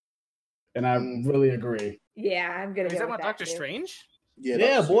 and I really agree. Yeah, I'm gonna. Is that about Doctor Strange?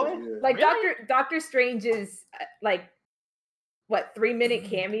 Yeah, boy. Yeah. Like really? Doctor Strange's like 3-minute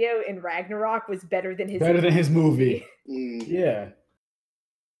cameo in Ragnarok was better than his movie. Yeah,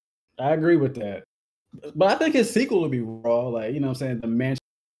 I agree with that. But I think his sequel would be raw. Like, you know what I'm saying? The Mansion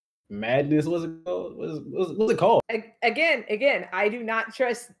Madness, what's it called? What's it called? Again, I do not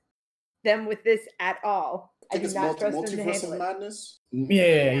trust them with this at all. I do not trust them to handle it. Madness?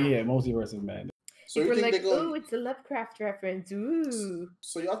 Yeah, Multiverse of Madness. So you think like, oh, it's a Lovecraft reference. Ooh.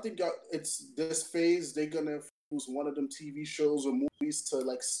 So y'all think it's this phase they're gonna use one of them TV shows or movies to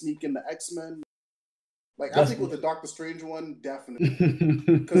like sneak in the X-Men? Like, I think with the Doctor Strange one, definitely.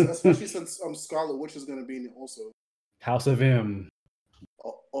 Because especially since Scarlet Witch is gonna be in it also. House of M.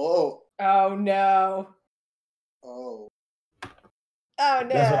 Oh no. Oh. Oh no.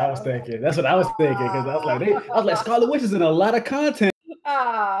 That's what I was thinking. Because I was like, Scarlet Witch is in a lot of content.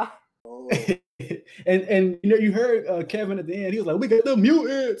 Ah. Oh. and you know, you heard Kevin at the end. He was like, "We got the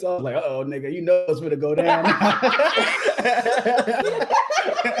mutants." I was like, "Oh, nigga, you know it's gonna go down."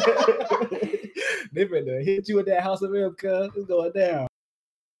 They better hit you with that House of M, cuz it's going down.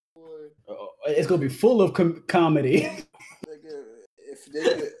 It's gonna be full of comedy.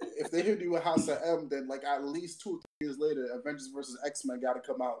 If they hit you with House of M, then like at least 2 or 3 years later, Avengers vs. X-Men got to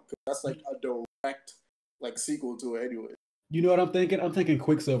come out, because that's like a direct like sequel to it anyway. You know what I'm thinking? I'm thinking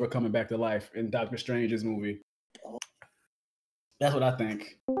Quicksilver coming back to life in Doctor Strange's movie. That's what I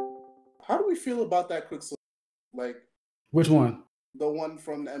think. How do we feel about that Quicksilver? Like, which one? The one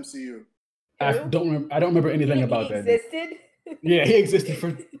from the MCU. I don't remember anything about that. He existed? Yeah, he existed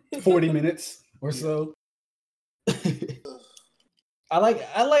for 40 minutes or so. I like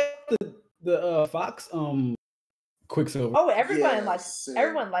the Fox Quicksilver. Oh, everyone likes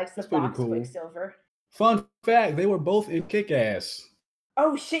the Fox cool. Quicksilver. Fun fact, they were both in Kick-Ass.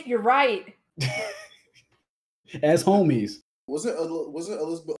 Oh shit, you're right. As homies. Was it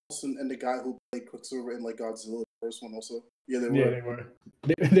Elizabeth Olsen and the guy who played Quicksilver in like Godzilla, the first one also? Yeah, they were. Yeah, they were.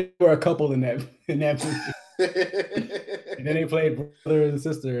 They were a couple in that movie. And then they played brother and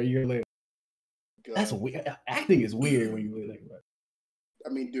sister a year later. God. That's weird. Acting is weird when you really think about it. I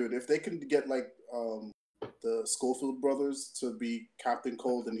mean, dude, if they can get like the Schofield brothers to be Captain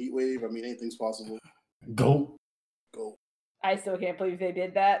Cold and Heatwave, I mean, anything's possible. Go. I still can't believe they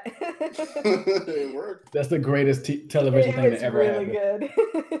did that. It worked. That's the greatest television thing that ever happened. It's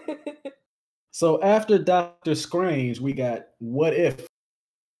really good. So after Doctor Strange, we got What If.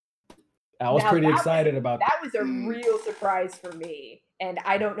 I was pretty excited about that. That was a real surprise for me, and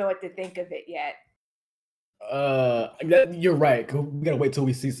I don't know what to think of it yet. You're right. We gotta wait till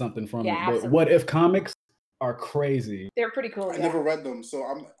we see something from it. But What If comics are crazy. They're pretty cool. I never read them, so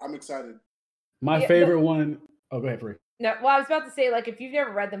I'm excited. My favorite one. Oh, go ahead, Free. No, well, I was about to say, like, if you've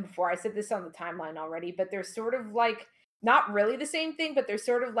never read them before, I said this on the timeline already, but they're sort of like not really the same thing, but they're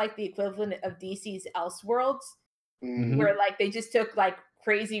sort of like the equivalent of DC's Elseworlds, where like they just took like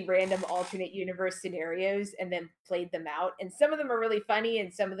crazy random alternate universe scenarios and then played them out. And some of them are really funny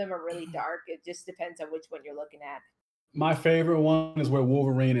and some of them are really dark. It just depends on which one you're looking at. My favorite one is where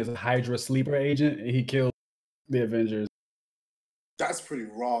Wolverine is a Hydra sleeper agent and he kills the Avengers. That's pretty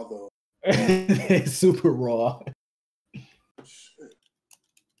raw, though. It's super raw. Shit.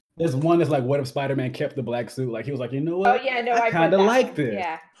 There's one that's like, what if Spider-Man kept the black suit? Like, he was like, you know what? Oh, yeah, no, I kind of like this.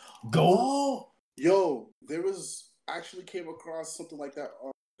 Yeah. Go. Oh, yo, there was actually came across something like that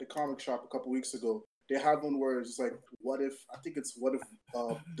on the comic shop a couple weeks ago. They have one where it's like, what if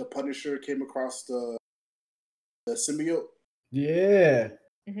the Punisher came across the symbiote? Yeah.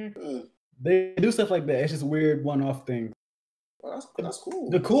 They do stuff like that. It's just weird one-off things. Well, that's cool.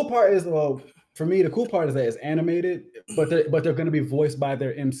 The cool part is, well, for me, the cool part is that it's animated, but they're going to be voiced by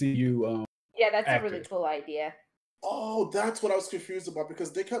their MCU. Yeah, that's actors. A really cool idea. Oh, that's what I was confused about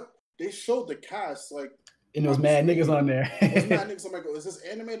because they showed the cast like. And there was mad niggas on there. There's mad niggas. I'm like, is this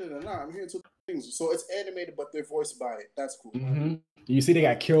animated or not? I'm hearing two things. So it's animated, but they're voiced by it. That's cool. You see, they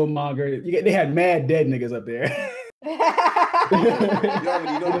got Killmonger. They had mad dead niggas up there. You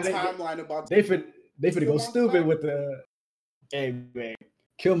already know the timeline about. They finna go stupid with the. Hey man,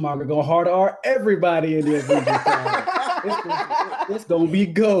 Killmonger going hard R everybody in the Avengers. It's gonna be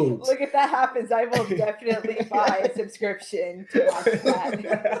gold. Look, if that happens, I will definitely buy a subscription to watch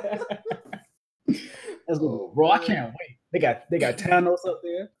that. That's bro, I can't wait. They got Thanos up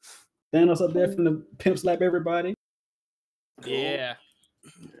there. Thanos up there finna pimp slap everybody. Yeah.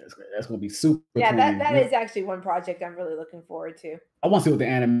 That's gonna be super. Yeah, that is actually one project I'm really looking forward to. I want to see what the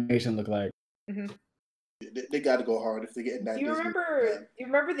animation look like. They got to go hard if they get in that. Do you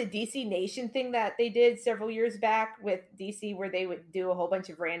remember the DC Nation thing that they did several years back with DC, where they would do a whole bunch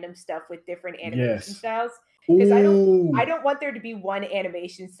of random stuff with different animation styles? Because I don't want there to be one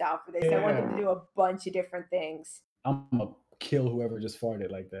animation style for this. I want them to do a bunch of different things. I'm gonna kill whoever just farted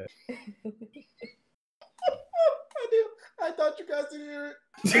like that. I thought you guys didn't hear it.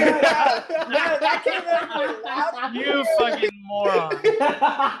 No, that came out loud. You fucking moron.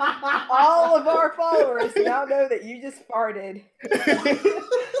 All of our followers now know that you just farted.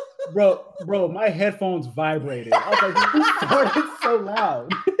 Bro, my headphones vibrated. I was like, who farted so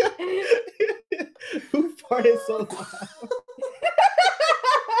loud? Who farted so loud?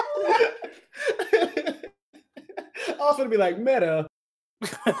 I was gonna be like, Meta.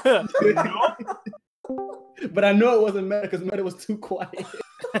 But I know it wasn't Meta because Meta was too quiet.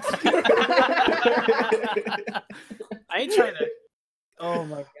 I ain't trying to. Oh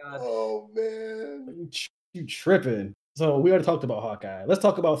my god. Oh man. You tripping. So we already talked about Hawkeye. Let's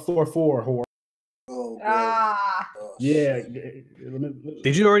talk about Thor 4 horror. Oh yeah.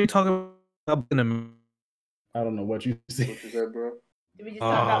 Did you already talk about them? I don't know what you said. What you said, bro? Did we just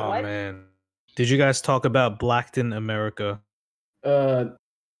talk about what? Man. Did you guys talk about Leg10n America? No,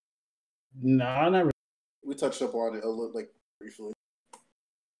 not really. We touched up on it a little, like briefly.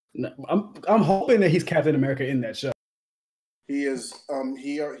 No, I'm hoping that he's Captain America in that show. He is.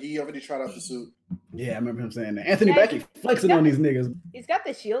 He already tried out the suit. Yeah, I remember him saying that. Anthony Mackie flexing on these niggas. He's got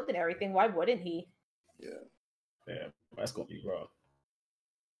the shield and everything. Why wouldn't he? Yeah, that's gonna be raw.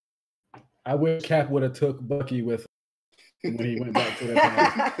 I wish Cap would have took Bucky with him when he went back to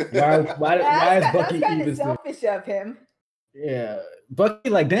that. Why is Bucky that's even selfish of him? Yeah, Bucky,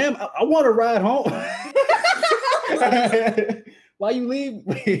 like, damn, I want to ride home. Why you leave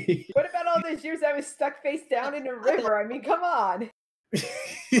me? What about all those years I was stuck face down in a river? I mean, come on.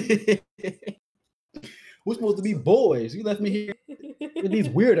 We're supposed to be boys. You left me here with these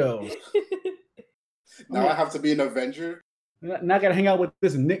weirdos. Now I have to be an Avenger. Now I gotta hang out with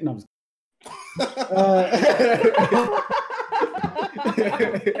this Nick. No,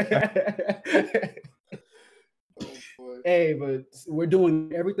 hey, but we're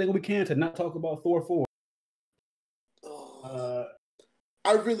doing everything we can to not talk about Thor 4.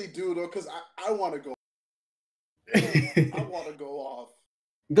 I really do though, because I want to go. I want to go off.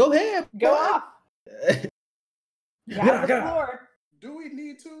 Go ahead. Go off. Do we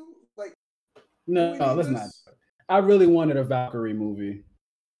need to? Like, no, let's not. I really wanted a Valkyrie movie.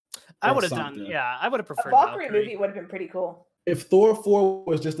 I would have done. Yeah, I would have preferred. A Valkyrie movie would have been pretty cool. If Thor 4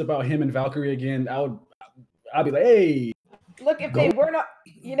 was just about him and Valkyrie again, I'd be like, hey. Look, if they weren't,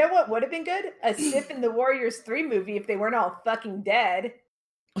 you know what would have been good? A Sif and the Warriors 3 movie if they weren't all fucking dead.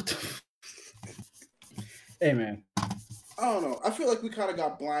 Hey, man. I don't know. I feel like we kind of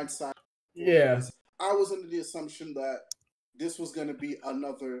got blindsided. Yeah. I was under the assumption that this was going to be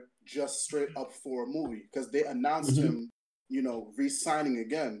another just straight up Thor movie because they announced him, re-signing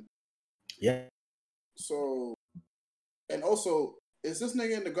again. Yeah. So, and also, is this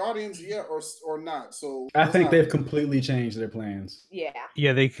nigga in the Guardians yet or not? So I think they've completely changed their plans. Yeah.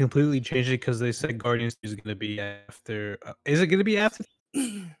 Yeah, they completely changed it because they said Guardians is going to be after. Is it going to be after?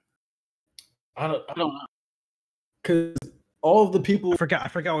 I don't know. Because all of the people. I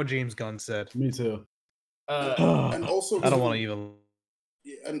forgot what James Gunn said. Me too. And also, I don't want to even.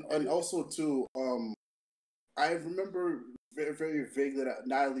 And also too, I remember very, very vaguely that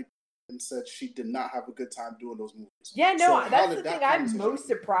Natalie said she did not have a good time doing those movies. Yeah, no, that's the thing I'm most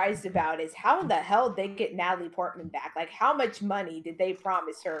surprised about is how in the hell they get Natalie Portman back. Like, how much money did they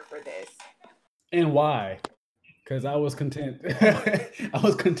promise her for this? And why? Because I was content. I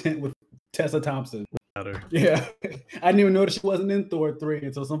was content with Tessa Thompson. Yeah, I didn't even notice she wasn't in Thor 3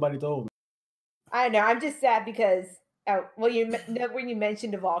 until somebody told me. I know. I'm just sad because, when you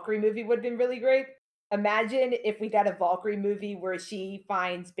mentioned a Valkyrie movie would have been really great. Imagine if we got a Valkyrie movie where she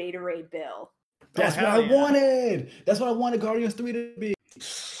finds Beta Ray Bill. That's what I wanted. That's what I wanted Guardians 3 to be.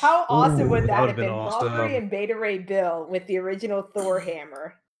 How awesome would that have been? Awesome. Valkyrie and Beta Ray Bill with the original Thor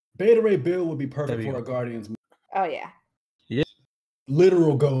hammer. Beta Ray Bill would be perfect for a Guardians movie. Oh, yeah. Yeah.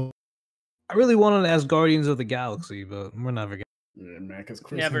 Literal goal. I really wanted to ask Guardians of the Galaxy, but we're never going to. Yeah, man, because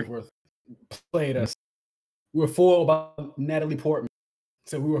Chris Hemsworth played us. We were foiled by Natalie Portman.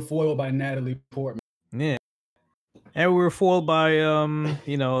 So we were foiled by Natalie Portman. Yeah. And we were foiled by,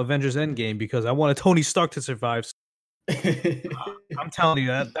 Avengers Endgame because I wanted Tony Stark to survive. I'm telling you,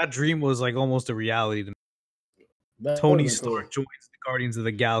 that dream was like almost a reality to me. Tony Stark joins the Guardians of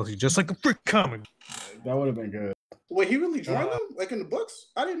the Galaxy, just like a freak comic. That would have been good. Wait, he really joined them? Like in the books?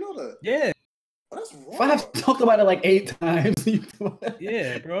 I didn't know that. Yeah. Oh, that's wrong. I've talked about it like 8 times.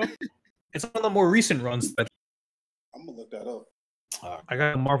 Yeah, bro. It's one of the more recent runs. I'm going to look that up. I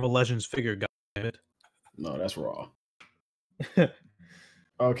got a Marvel Legends figure, goddammit. No, that's raw.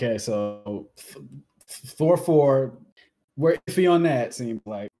 Okay, so Thor 4, we're iffy on that, seems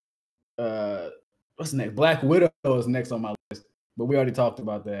like. What's next? Black Widow is next on my list, but we already talked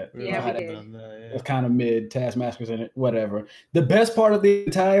about that. Yeah, we did. It's kind of mid, Taskmaster's in it, whatever. The best part of the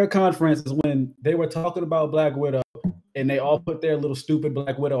entire conference is when they were talking about Black Widow, and they all put their little stupid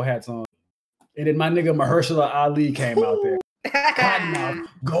Black Widow hats on. And then my nigga Mahershala Ali came out there. Cottonmouth,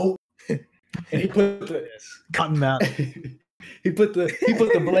 go. And he put the Cottonmouth. he put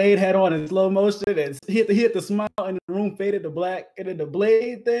the Blade hat on in slow motion, and he hit the smile, and the room faded to black, and then the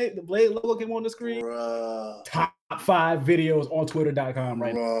Blade logo came on the screen. Bruh. Top 5 videos on Twitter.com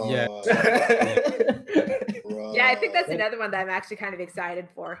right now. Yeah. Yeah, I think that's another one that I'm actually kind of excited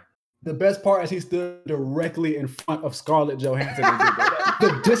for. The best part is he stood directly in front of Scarlett Johansson.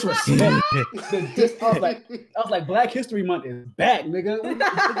 The disrespect. I was like, Black History Month is back, nigga.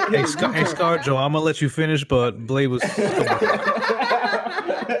 Hey, Scarlett Joe, I'm gonna let you finish, but Blade was.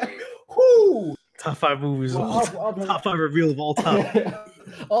 Whoo! Top 5 movies, top 5 reveal of all time.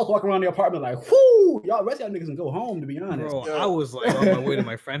 I was walking around the apartment like, whoo! Y'all, rest of y'all niggas can go home, to be honest. Bro, I was like on my way to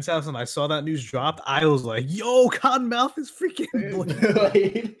my friend's house and I saw that news dropped. I was like, yo, Cottonmouth is freaking.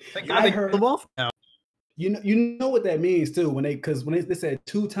 Thank God they heard him off now. You know what that means too when they said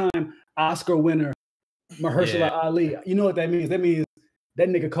 2-time Oscar winner Mahershala Ali. You know what that means? That means that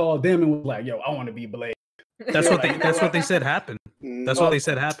nigga called them and was like, "Yo, I want to be Blade." That's what they said happened. That's what they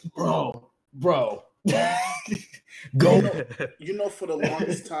said happened. Bro, bro. Go. You know, for the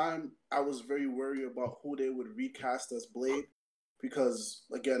longest time, I was very worried about who they would recast as Blade because,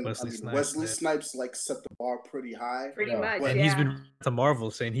 again, Wesley Snipes like set the bar pretty high. Pretty much, and he's been to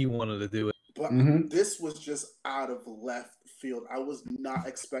Marvel saying he wanted to do it. But this was just out of left field. I was not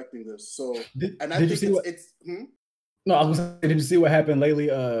expecting this. So, and I think it's No, I was gonna say, did you see what happened lately?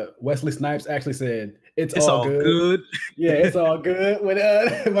 Wesley Snipes actually said it's all good. Yeah, it's all good. When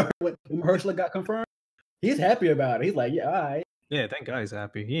Mahershala got confirmed, he's happy about it. He's like, yeah, all right. Yeah, thank God he's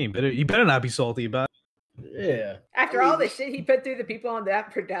happy. He better not be salty about it. Yeah. After all the shit he put through the people on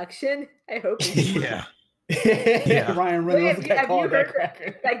that production, I hope he yeah. Ryan Reynolds got called that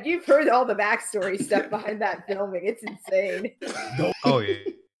cracker. Like, you've heard all the backstory stuff behind that filming. It's insane. Oh yeah.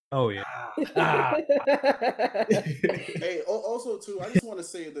 Oh yeah. Hey, also too, I just want to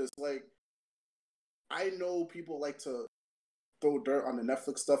say this. Like, I know people like to throw dirt on the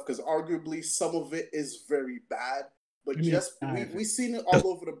Netflix stuff because arguably some of it is very bad. But we've seen it all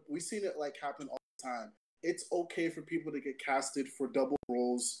over we've seen it like happen all the time. It's okay for people to get casted for double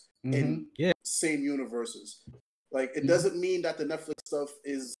roles in same universes. Like, it doesn't mean that the Netflix stuff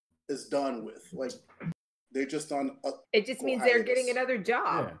is done with. Like, they're just on. It just means they're getting another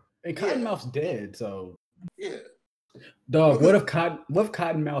job. Yeah. And Cottonmouth's dead, so yeah. Dog, what if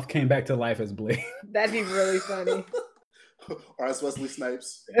Cottonmouth came back to life as Blade? That'd be really funny. Or as Wesley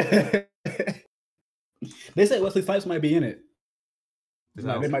Snipes. They say Wesley Snipes might be in it.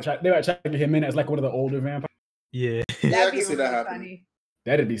 Like, they might try to get him in as like one of the older vampires. Yeah. That'd be really funny.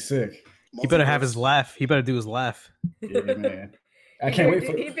 That'd be sick. He better have his laugh. He better do his laugh. Yeah, man. I can't wait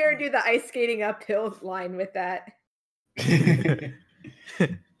for. He better do the ice skating uphill line with that.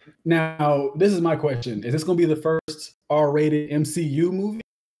 Now, this is my question: is this going to be the first R-rated MCU movie?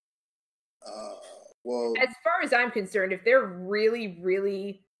 Well, as far as I'm concerned, if they're really,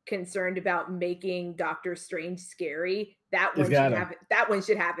 really concerned about making Doctor Strange scary, that one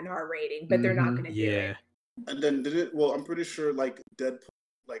should have an R rating. But they're not going to do it. And then I'm pretty sure like Deadpool,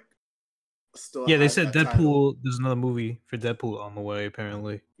 like still. Yeah, they said Deadpool. There's another movie for Deadpool on the way,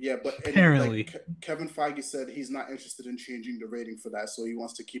 apparently. Yeah, but apparently, Kevin Feige said he's not interested in changing the rating for that, so he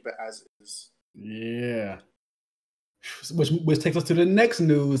wants to keep it as is. Yeah. Which takes us to the next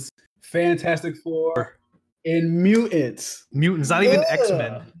news: Fantastic Four and Mutants. Mutants, not even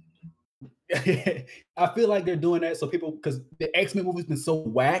X-Men. I feel like they're doing that so people, because the X-Men movie's been so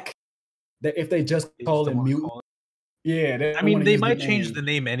whack that if they just call it Mutant, I mean, they might change the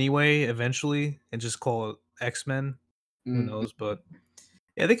name anyway eventually and just call it X-Men. Who knows? But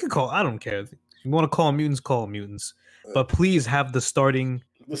yeah, they could call. I don't care. If you want to call them Mutants, call them Mutants. But please have the starting,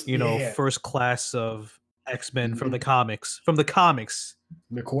 first class of X-Men from the comics. From the comics.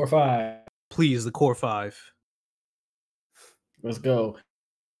 The core 5. Please, the core 5. Let's go.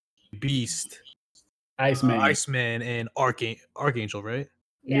 Beast, Iceman, and Archangel, right?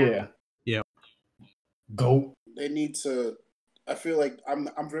 Yeah. Go. They need to. I feel like I'm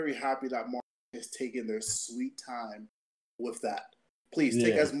very happy that Marvel is taking their sweet time with that. Please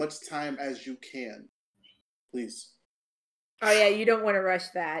take as much time as you can. Please. Oh yeah, you don't want to rush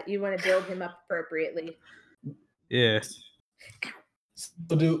that. You want to build him up appropriately. Yes.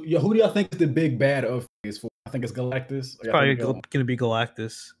 So who do y'all think is the big bad of Phase 4? I think it's Galactus. It's probably going to be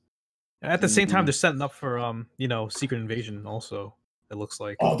Galactus. At the same time, they're setting up for Secret Invasion also. It looks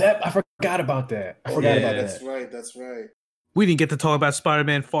like. Oh, I forgot about that. I forgot about that. That's right. We didn't get to talk about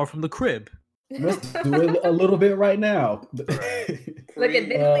Spider-Man Far From the Crib. Let's do it a little bit right now. Look,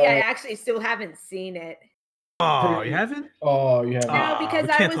 admittedly, I actually still haven't seen it. Oh, you haven't? Oh, you haven't? No, because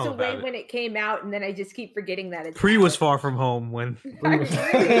I was away when it came out, and then I just keep forgetting that it's Pre was Far From Home when. I really was.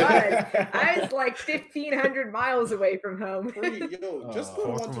 I was like 1,500 miles away from home. Just put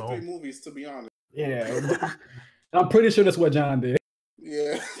 1 to 3 movies, to be honest. Yeah. I'm pretty sure that's what John did.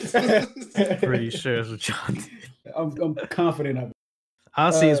 Yeah. Pretty sure that's what John did. I'm confident of it.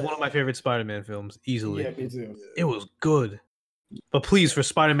 Honestly, it's one of my favorite Spider-Man films, easily. Yeah, me too. It was good. But please, for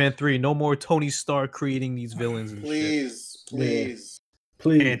Spider-Man 3, no more Tony Stark creating these villains and please.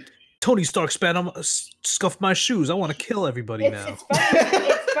 And Tony Stark scuffed my shoes. I want to kill everybody now.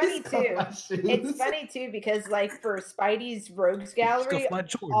 It's funny too. It's funny too because like for Spidey's Rogues Gallery,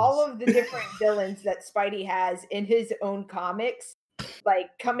 all of the different villains that Spidey has in his own comics like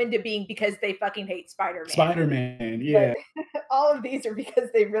come into being because they fucking hate Spider-Man. Spider-Man, yeah. But all of these are because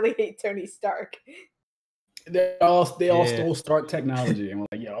they really hate Tony Stark. They all stole Stark technology and were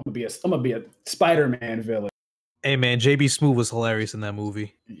like, "Yo, I'm gonna be a Spider-Man villain." Hey man, JB Smoove was hilarious in that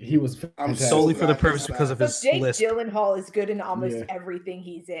movie. He was solely for the purpose because of his Jake list. Gyllenhaal is good in almost everything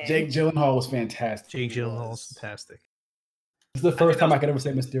he's in. Jake Gyllenhaal was fantastic. Jake Gyllenhaal was fantastic. This is the first time I could ever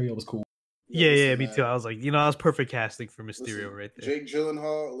say Mysterio was cool. Yeah, me too. I was like, that was perfect casting for Mysterio right there. Jake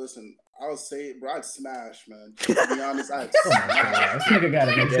Gyllenhaal, listen, I'll say it, bro. I'd smash, man. To be honest, I'd smash.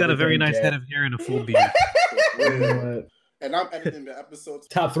 He's got a very nice head of hair and a full beard. And I'm editing the episodes.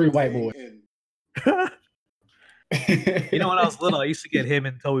 Top 3 white boy. When I was little, I used to get him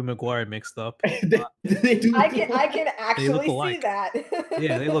and Tobey Maguire mixed up. I can actually see that.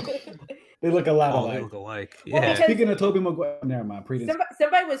 Yeah, they look a lot alike. They look alike. Yeah. Well, speaking of Tobey Maguire, never mind.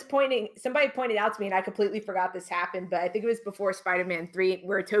 Somebody pointed out to me, and I completely forgot this happened, but I think it was before Spider-Man 3,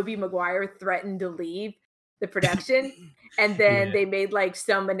 where Tobey Maguire threatened to leave the production, and then they made like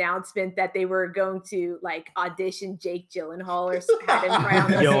some announcement that they were going to like audition Jake Gyllenhaal or had him try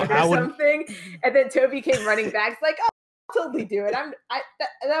on the set or something, and then Tobey came running back, it's like, oh, I'll totally do it.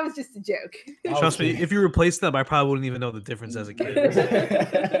 That was just a joke. Trust me, if you replace them, I probably wouldn't even know the difference as a kid.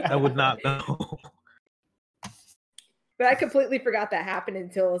 I would not know. But I completely forgot that happened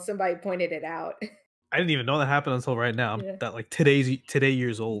until somebody pointed it out. I didn't even know that happened until right now. I'm that like today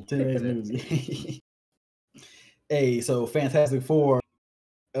years old. Today's movie. Hey, so Fantastic Four.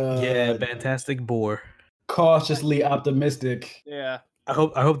 Fantastic Four. Cautiously optimistic. Yeah. I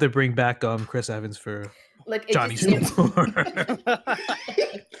hope they bring back Chris Evans for Johnny Storm.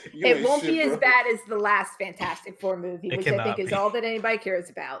 It won't be as bad as the last Fantastic Four movie, which I think is all that anybody cares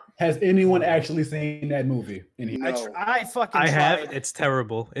about. Has anyone actually seen that movie? No. I fucking have. It's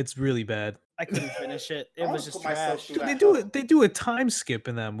terrible. It's really bad. I couldn't finish it. It was just trash. Dude, they do a time skip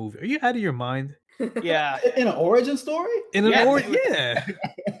in that movie. Are you out of your mind? Yeah. In an origin story? Yeah.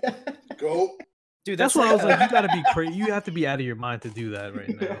 Go. Dude, that's why I was like, you gotta be crazy. You have to be out of your mind to do that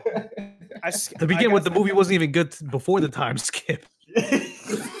right now. To begin with, the movie wasn't even good before the time skip. And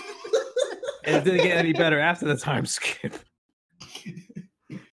it didn't get any better after the time skip.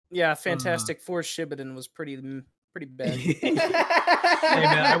 Yeah, Fantastic Four Shibboleth was pretty bad. Hey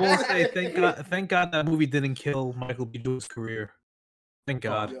man, I will say thank God that movie didn't kill Michael B. Jordan's career. Thank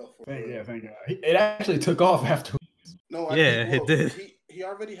God. Thank God. It actually took off after. No, it did. He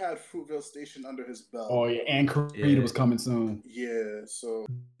already had Fruitvale Station under his belt. Oh yeah, and Creed was coming soon. Yeah, so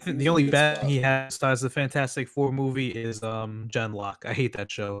the only bad thing he has besides the Fantastic Four movie is Genlock. I hate that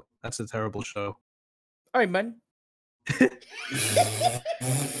show. That's a terrible show. All right, man.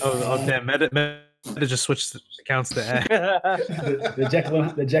 oh damn! Meta just switched accounts to act. the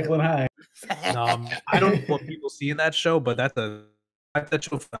Jekyll and Hyde. I don't know what people see in that show, but that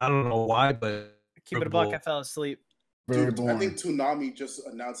show. I don't know why, but keep it a buck. I fell asleep. Dude, I think Toonami just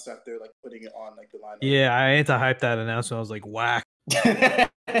announced that they're like putting it on like the lineup. Yeah, I anti-hyped that announcement. I was like, whack.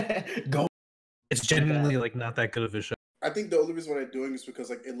 Go. It's genuinely like not that good of a show. I think the only reason why they're doing is because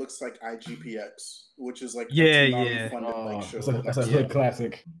like it looks like IGPX, which is like funded, show. That's a hood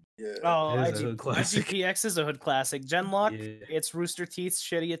classic. Yeah. Oh, IGPX is a hood classic. Genlock, it's Rooster Teeth's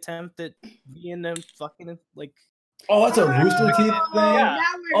shitty attempt at being a fucking like. Oh, it's a Rooster Teeth thing. Yeah. Now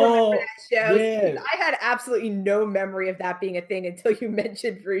I remember that show. Yeah. I had absolutely no memory of that being a thing until you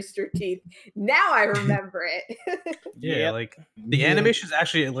mentioned Rooster Teeth. Now I remember it. Like the animation is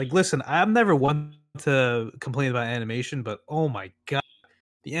actually like. Listen, I'm never one to complain about animation, but oh my god,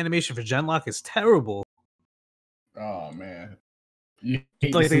 the animation for Genlock is terrible. Oh man,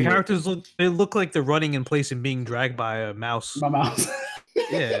 like the characters look like they're running in place and being dragged by a mouse. My mouse.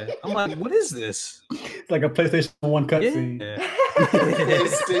 Yeah, I'm like, what is this? It's like a PlayStation 1 cutscene. Yeah.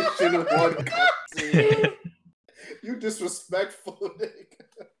 PlayStation 1 cutscene. You disrespectful,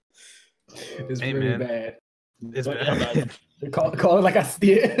 nigga. It's really bad. It's bad. Call it like I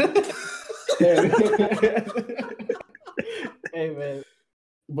see it. Hey man,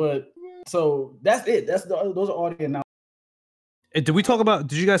 but so that's it. Those are all the announcements.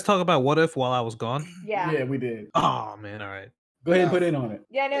 Did you guys talk about What If while I was gone? Yeah, we did. Oh man, all right. Go ahead and put in on it.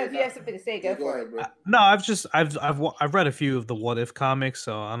 Yeah, no. If you have something to say, go for it. Bro. No, I've read a few of the What If comics,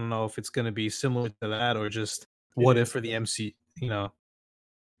 so I don't know if it's gonna be similar to that or just What If for the MC. Yeah,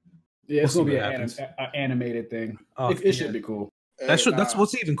 it's gonna be an animated thing. It should be cool. That's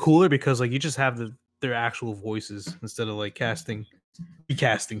what's even cooler because like you just have their actual voices instead of like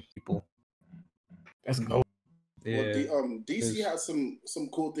recasting people. That's cool. Yeah. Well, DC has some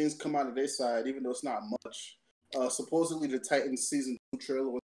cool things come out of their side, even though it's not much. Supposedly the Titans season 2 trailer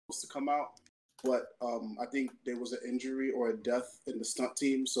was supposed to come out, but I think there was an injury or a death in the stunt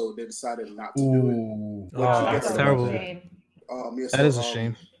team, so they decided not to do it. That's terrible. That is a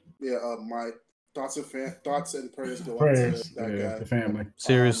shame. Yeah, my thoughts and prayers go out to that guy. The family.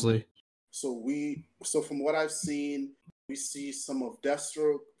 Seriously. So from what I've seen, we see some of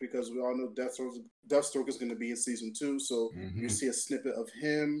Deathstroke because we all know Deathstroke is going to be in season 2, so you see a snippet of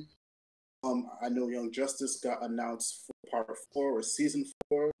him. I know Young Justice got announced for part 4 or season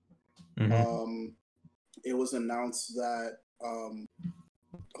 4. It was announced that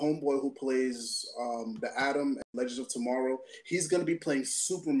Homeboy, who plays the Atom and Legends of Tomorrow, he's going to be playing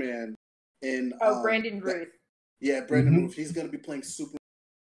Superman in Brandon Ruth. Brandon Ruth. He's going to be playing Superman.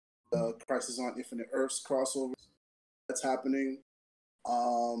 Crisis on Infinite Earths crossover that's happening.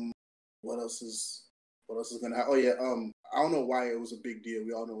 What else is going to happen? Oh yeah, I don't know why it was a big deal.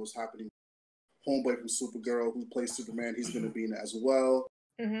 We all know what's happening. Homeboy from Supergirl, who plays Superman, he's going to be in it as well.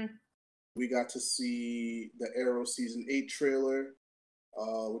 We got to see the Arrow season 8 trailer,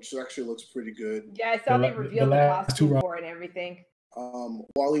 which actually looks pretty good. Yeah, I saw they revealed the costume for it and everything.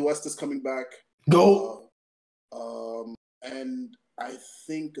 Wally West is coming back. Go. And I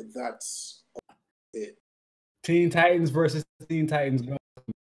think that's it. Teen Titans versus Teen Titans Go.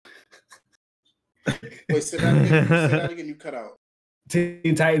 Wait, say that again. You cut out.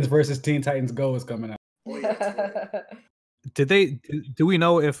 Teen Titans versus Teen Titans Go is coming out. Oh yeah, that's right. Do we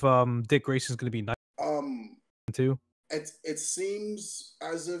know if Dick Grayson's going to be too? It seems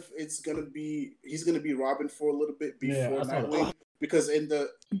as if he's gonna be Robin for a little bit before Nightwing, because in the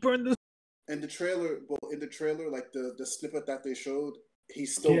trailer, like the snippet that they showed,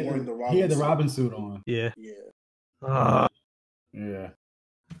 he's still wearing the Robin. He had the Robin suit on. Yeah. Yeah. Yeah.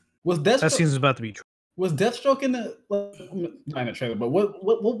 Was Deathstroke, that seems about to be true. Was Deathstroke in the not in the trailer, but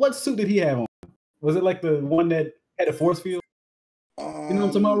what suit did he have on? Was it like the one that had a force field? You know what I'm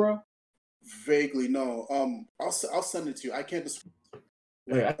talking about, bro? Vaguely, no. I'll send it to you. I can't just.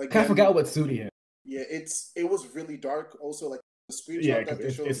 I forgot what suit he had. Yeah, it was really dark. Also, like the screenshot that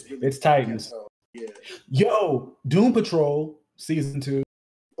they showed. It's Titans. Yeah. Yo, Doom Patrol season 2.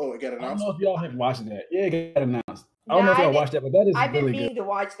 Oh, it got announced. I don't know if y'all have watched that. Yeah, it got announced. I don't know if y'all watched that, but that is I've been really meaning to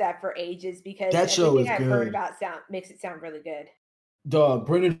watch that for ages because that show is I've good. heard about makes it sound really good. Dog,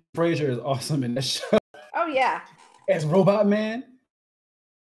 Brendan Fraser is awesome in that show. Oh yeah. As Robot Man.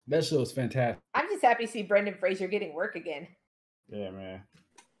 That show is fantastic. I'm just happy to see Brendan Fraser getting work again. Yeah, man.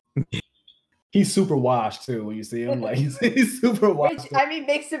 He's super washed too. When you see him, like he's super washed. Which I mean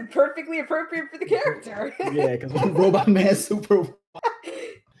makes him perfectly appropriate for the character. Yeah, because Robot Man's super washed.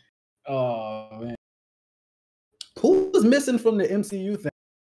 Oh man. Who was missing from the MCU thing?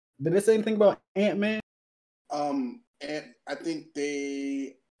 Did they say anything about Ant-Man? And I think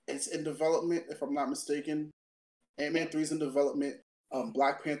it's in development, if I'm not mistaken. Ant-Man 3 is in development.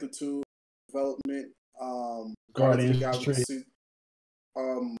 Black Panther 2 development. Guardians of the Galaxy.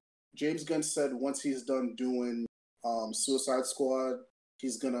 James Gunn said once he's done doing Suicide Squad,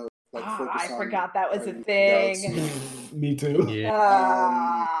 he's gonna focus I on. Forgot that was a thing. Me too.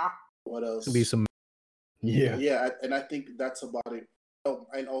 Yeah. What else? Be some. Yeah. Yeah, and I think that's about it. Oh,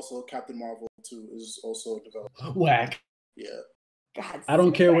 and also Captain Marvel 2 is also developed. Whack. Yeah. God, I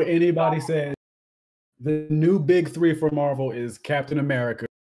don't care what anybody says. The new big 3 for Marvel is Captain America,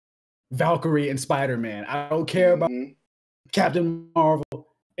 Valkyrie, and Spider-Man. I don't care about Captain Marvel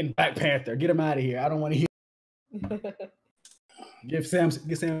and Black Panther. Get him out of here. I don't want to hear. Give Sam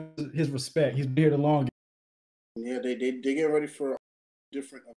his respect. He's been here the longest. Yeah, they get ready for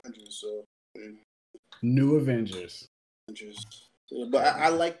different Avengers. So new Avengers. But I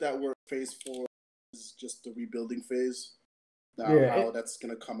like that word phase 4 is just the rebuilding phase. Now how that's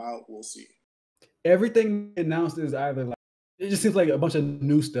gonna come out, we'll see. Everything announced is either like it just seems like a bunch of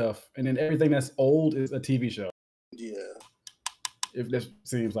new stuff, and then everything that's old is a TV show. Yeah. If that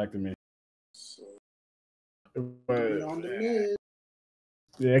seems like to me. So beyond the mid.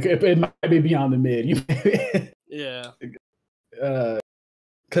 Yeah, it might be beyond the mid. Yeah.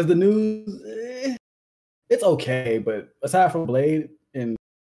 Because the news, it's okay, but aside from Blade and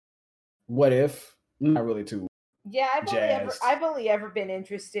What If, not really too. Yeah, I've only ever been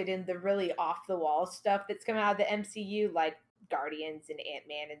interested in the really off the wall stuff that's come out of the MCU, like Guardians and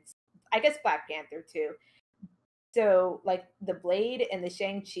Ant-Man and I guess Black Panther too. So like the Blade and the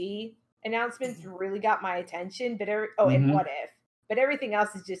Shang-Chi announcements really got my attention, but and What If, but everything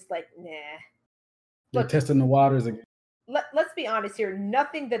else is just like nah. They're testing the waters again. Let's be honest here.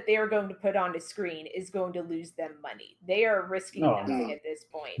 Nothing that they are going to put on the screen is going to lose them money. They are risking nothing at this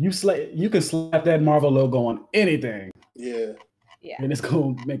point. You can slap that Marvel logo on anything. Yeah. Yeah. And it's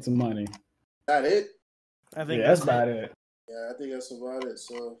going to make some money. That it? I think that's about it. Yeah, I think that's about it.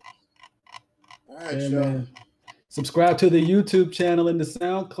 So, all right, man. Subscribe to the YouTube channel and the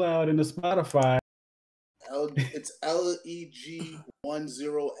SoundCloud and the Spotify. It's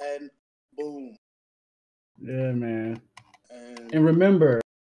Leg10n. Boom. Yeah, man. And remember,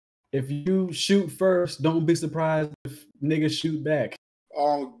 if you shoot first, don't be surprised if niggas shoot back.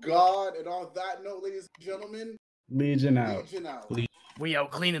 Oh, God. And on that note, ladies and gentlemen, Legion out. We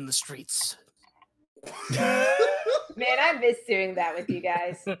out cleaning the streets. Man, I miss doing that with you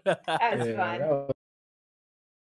guys. That was fun.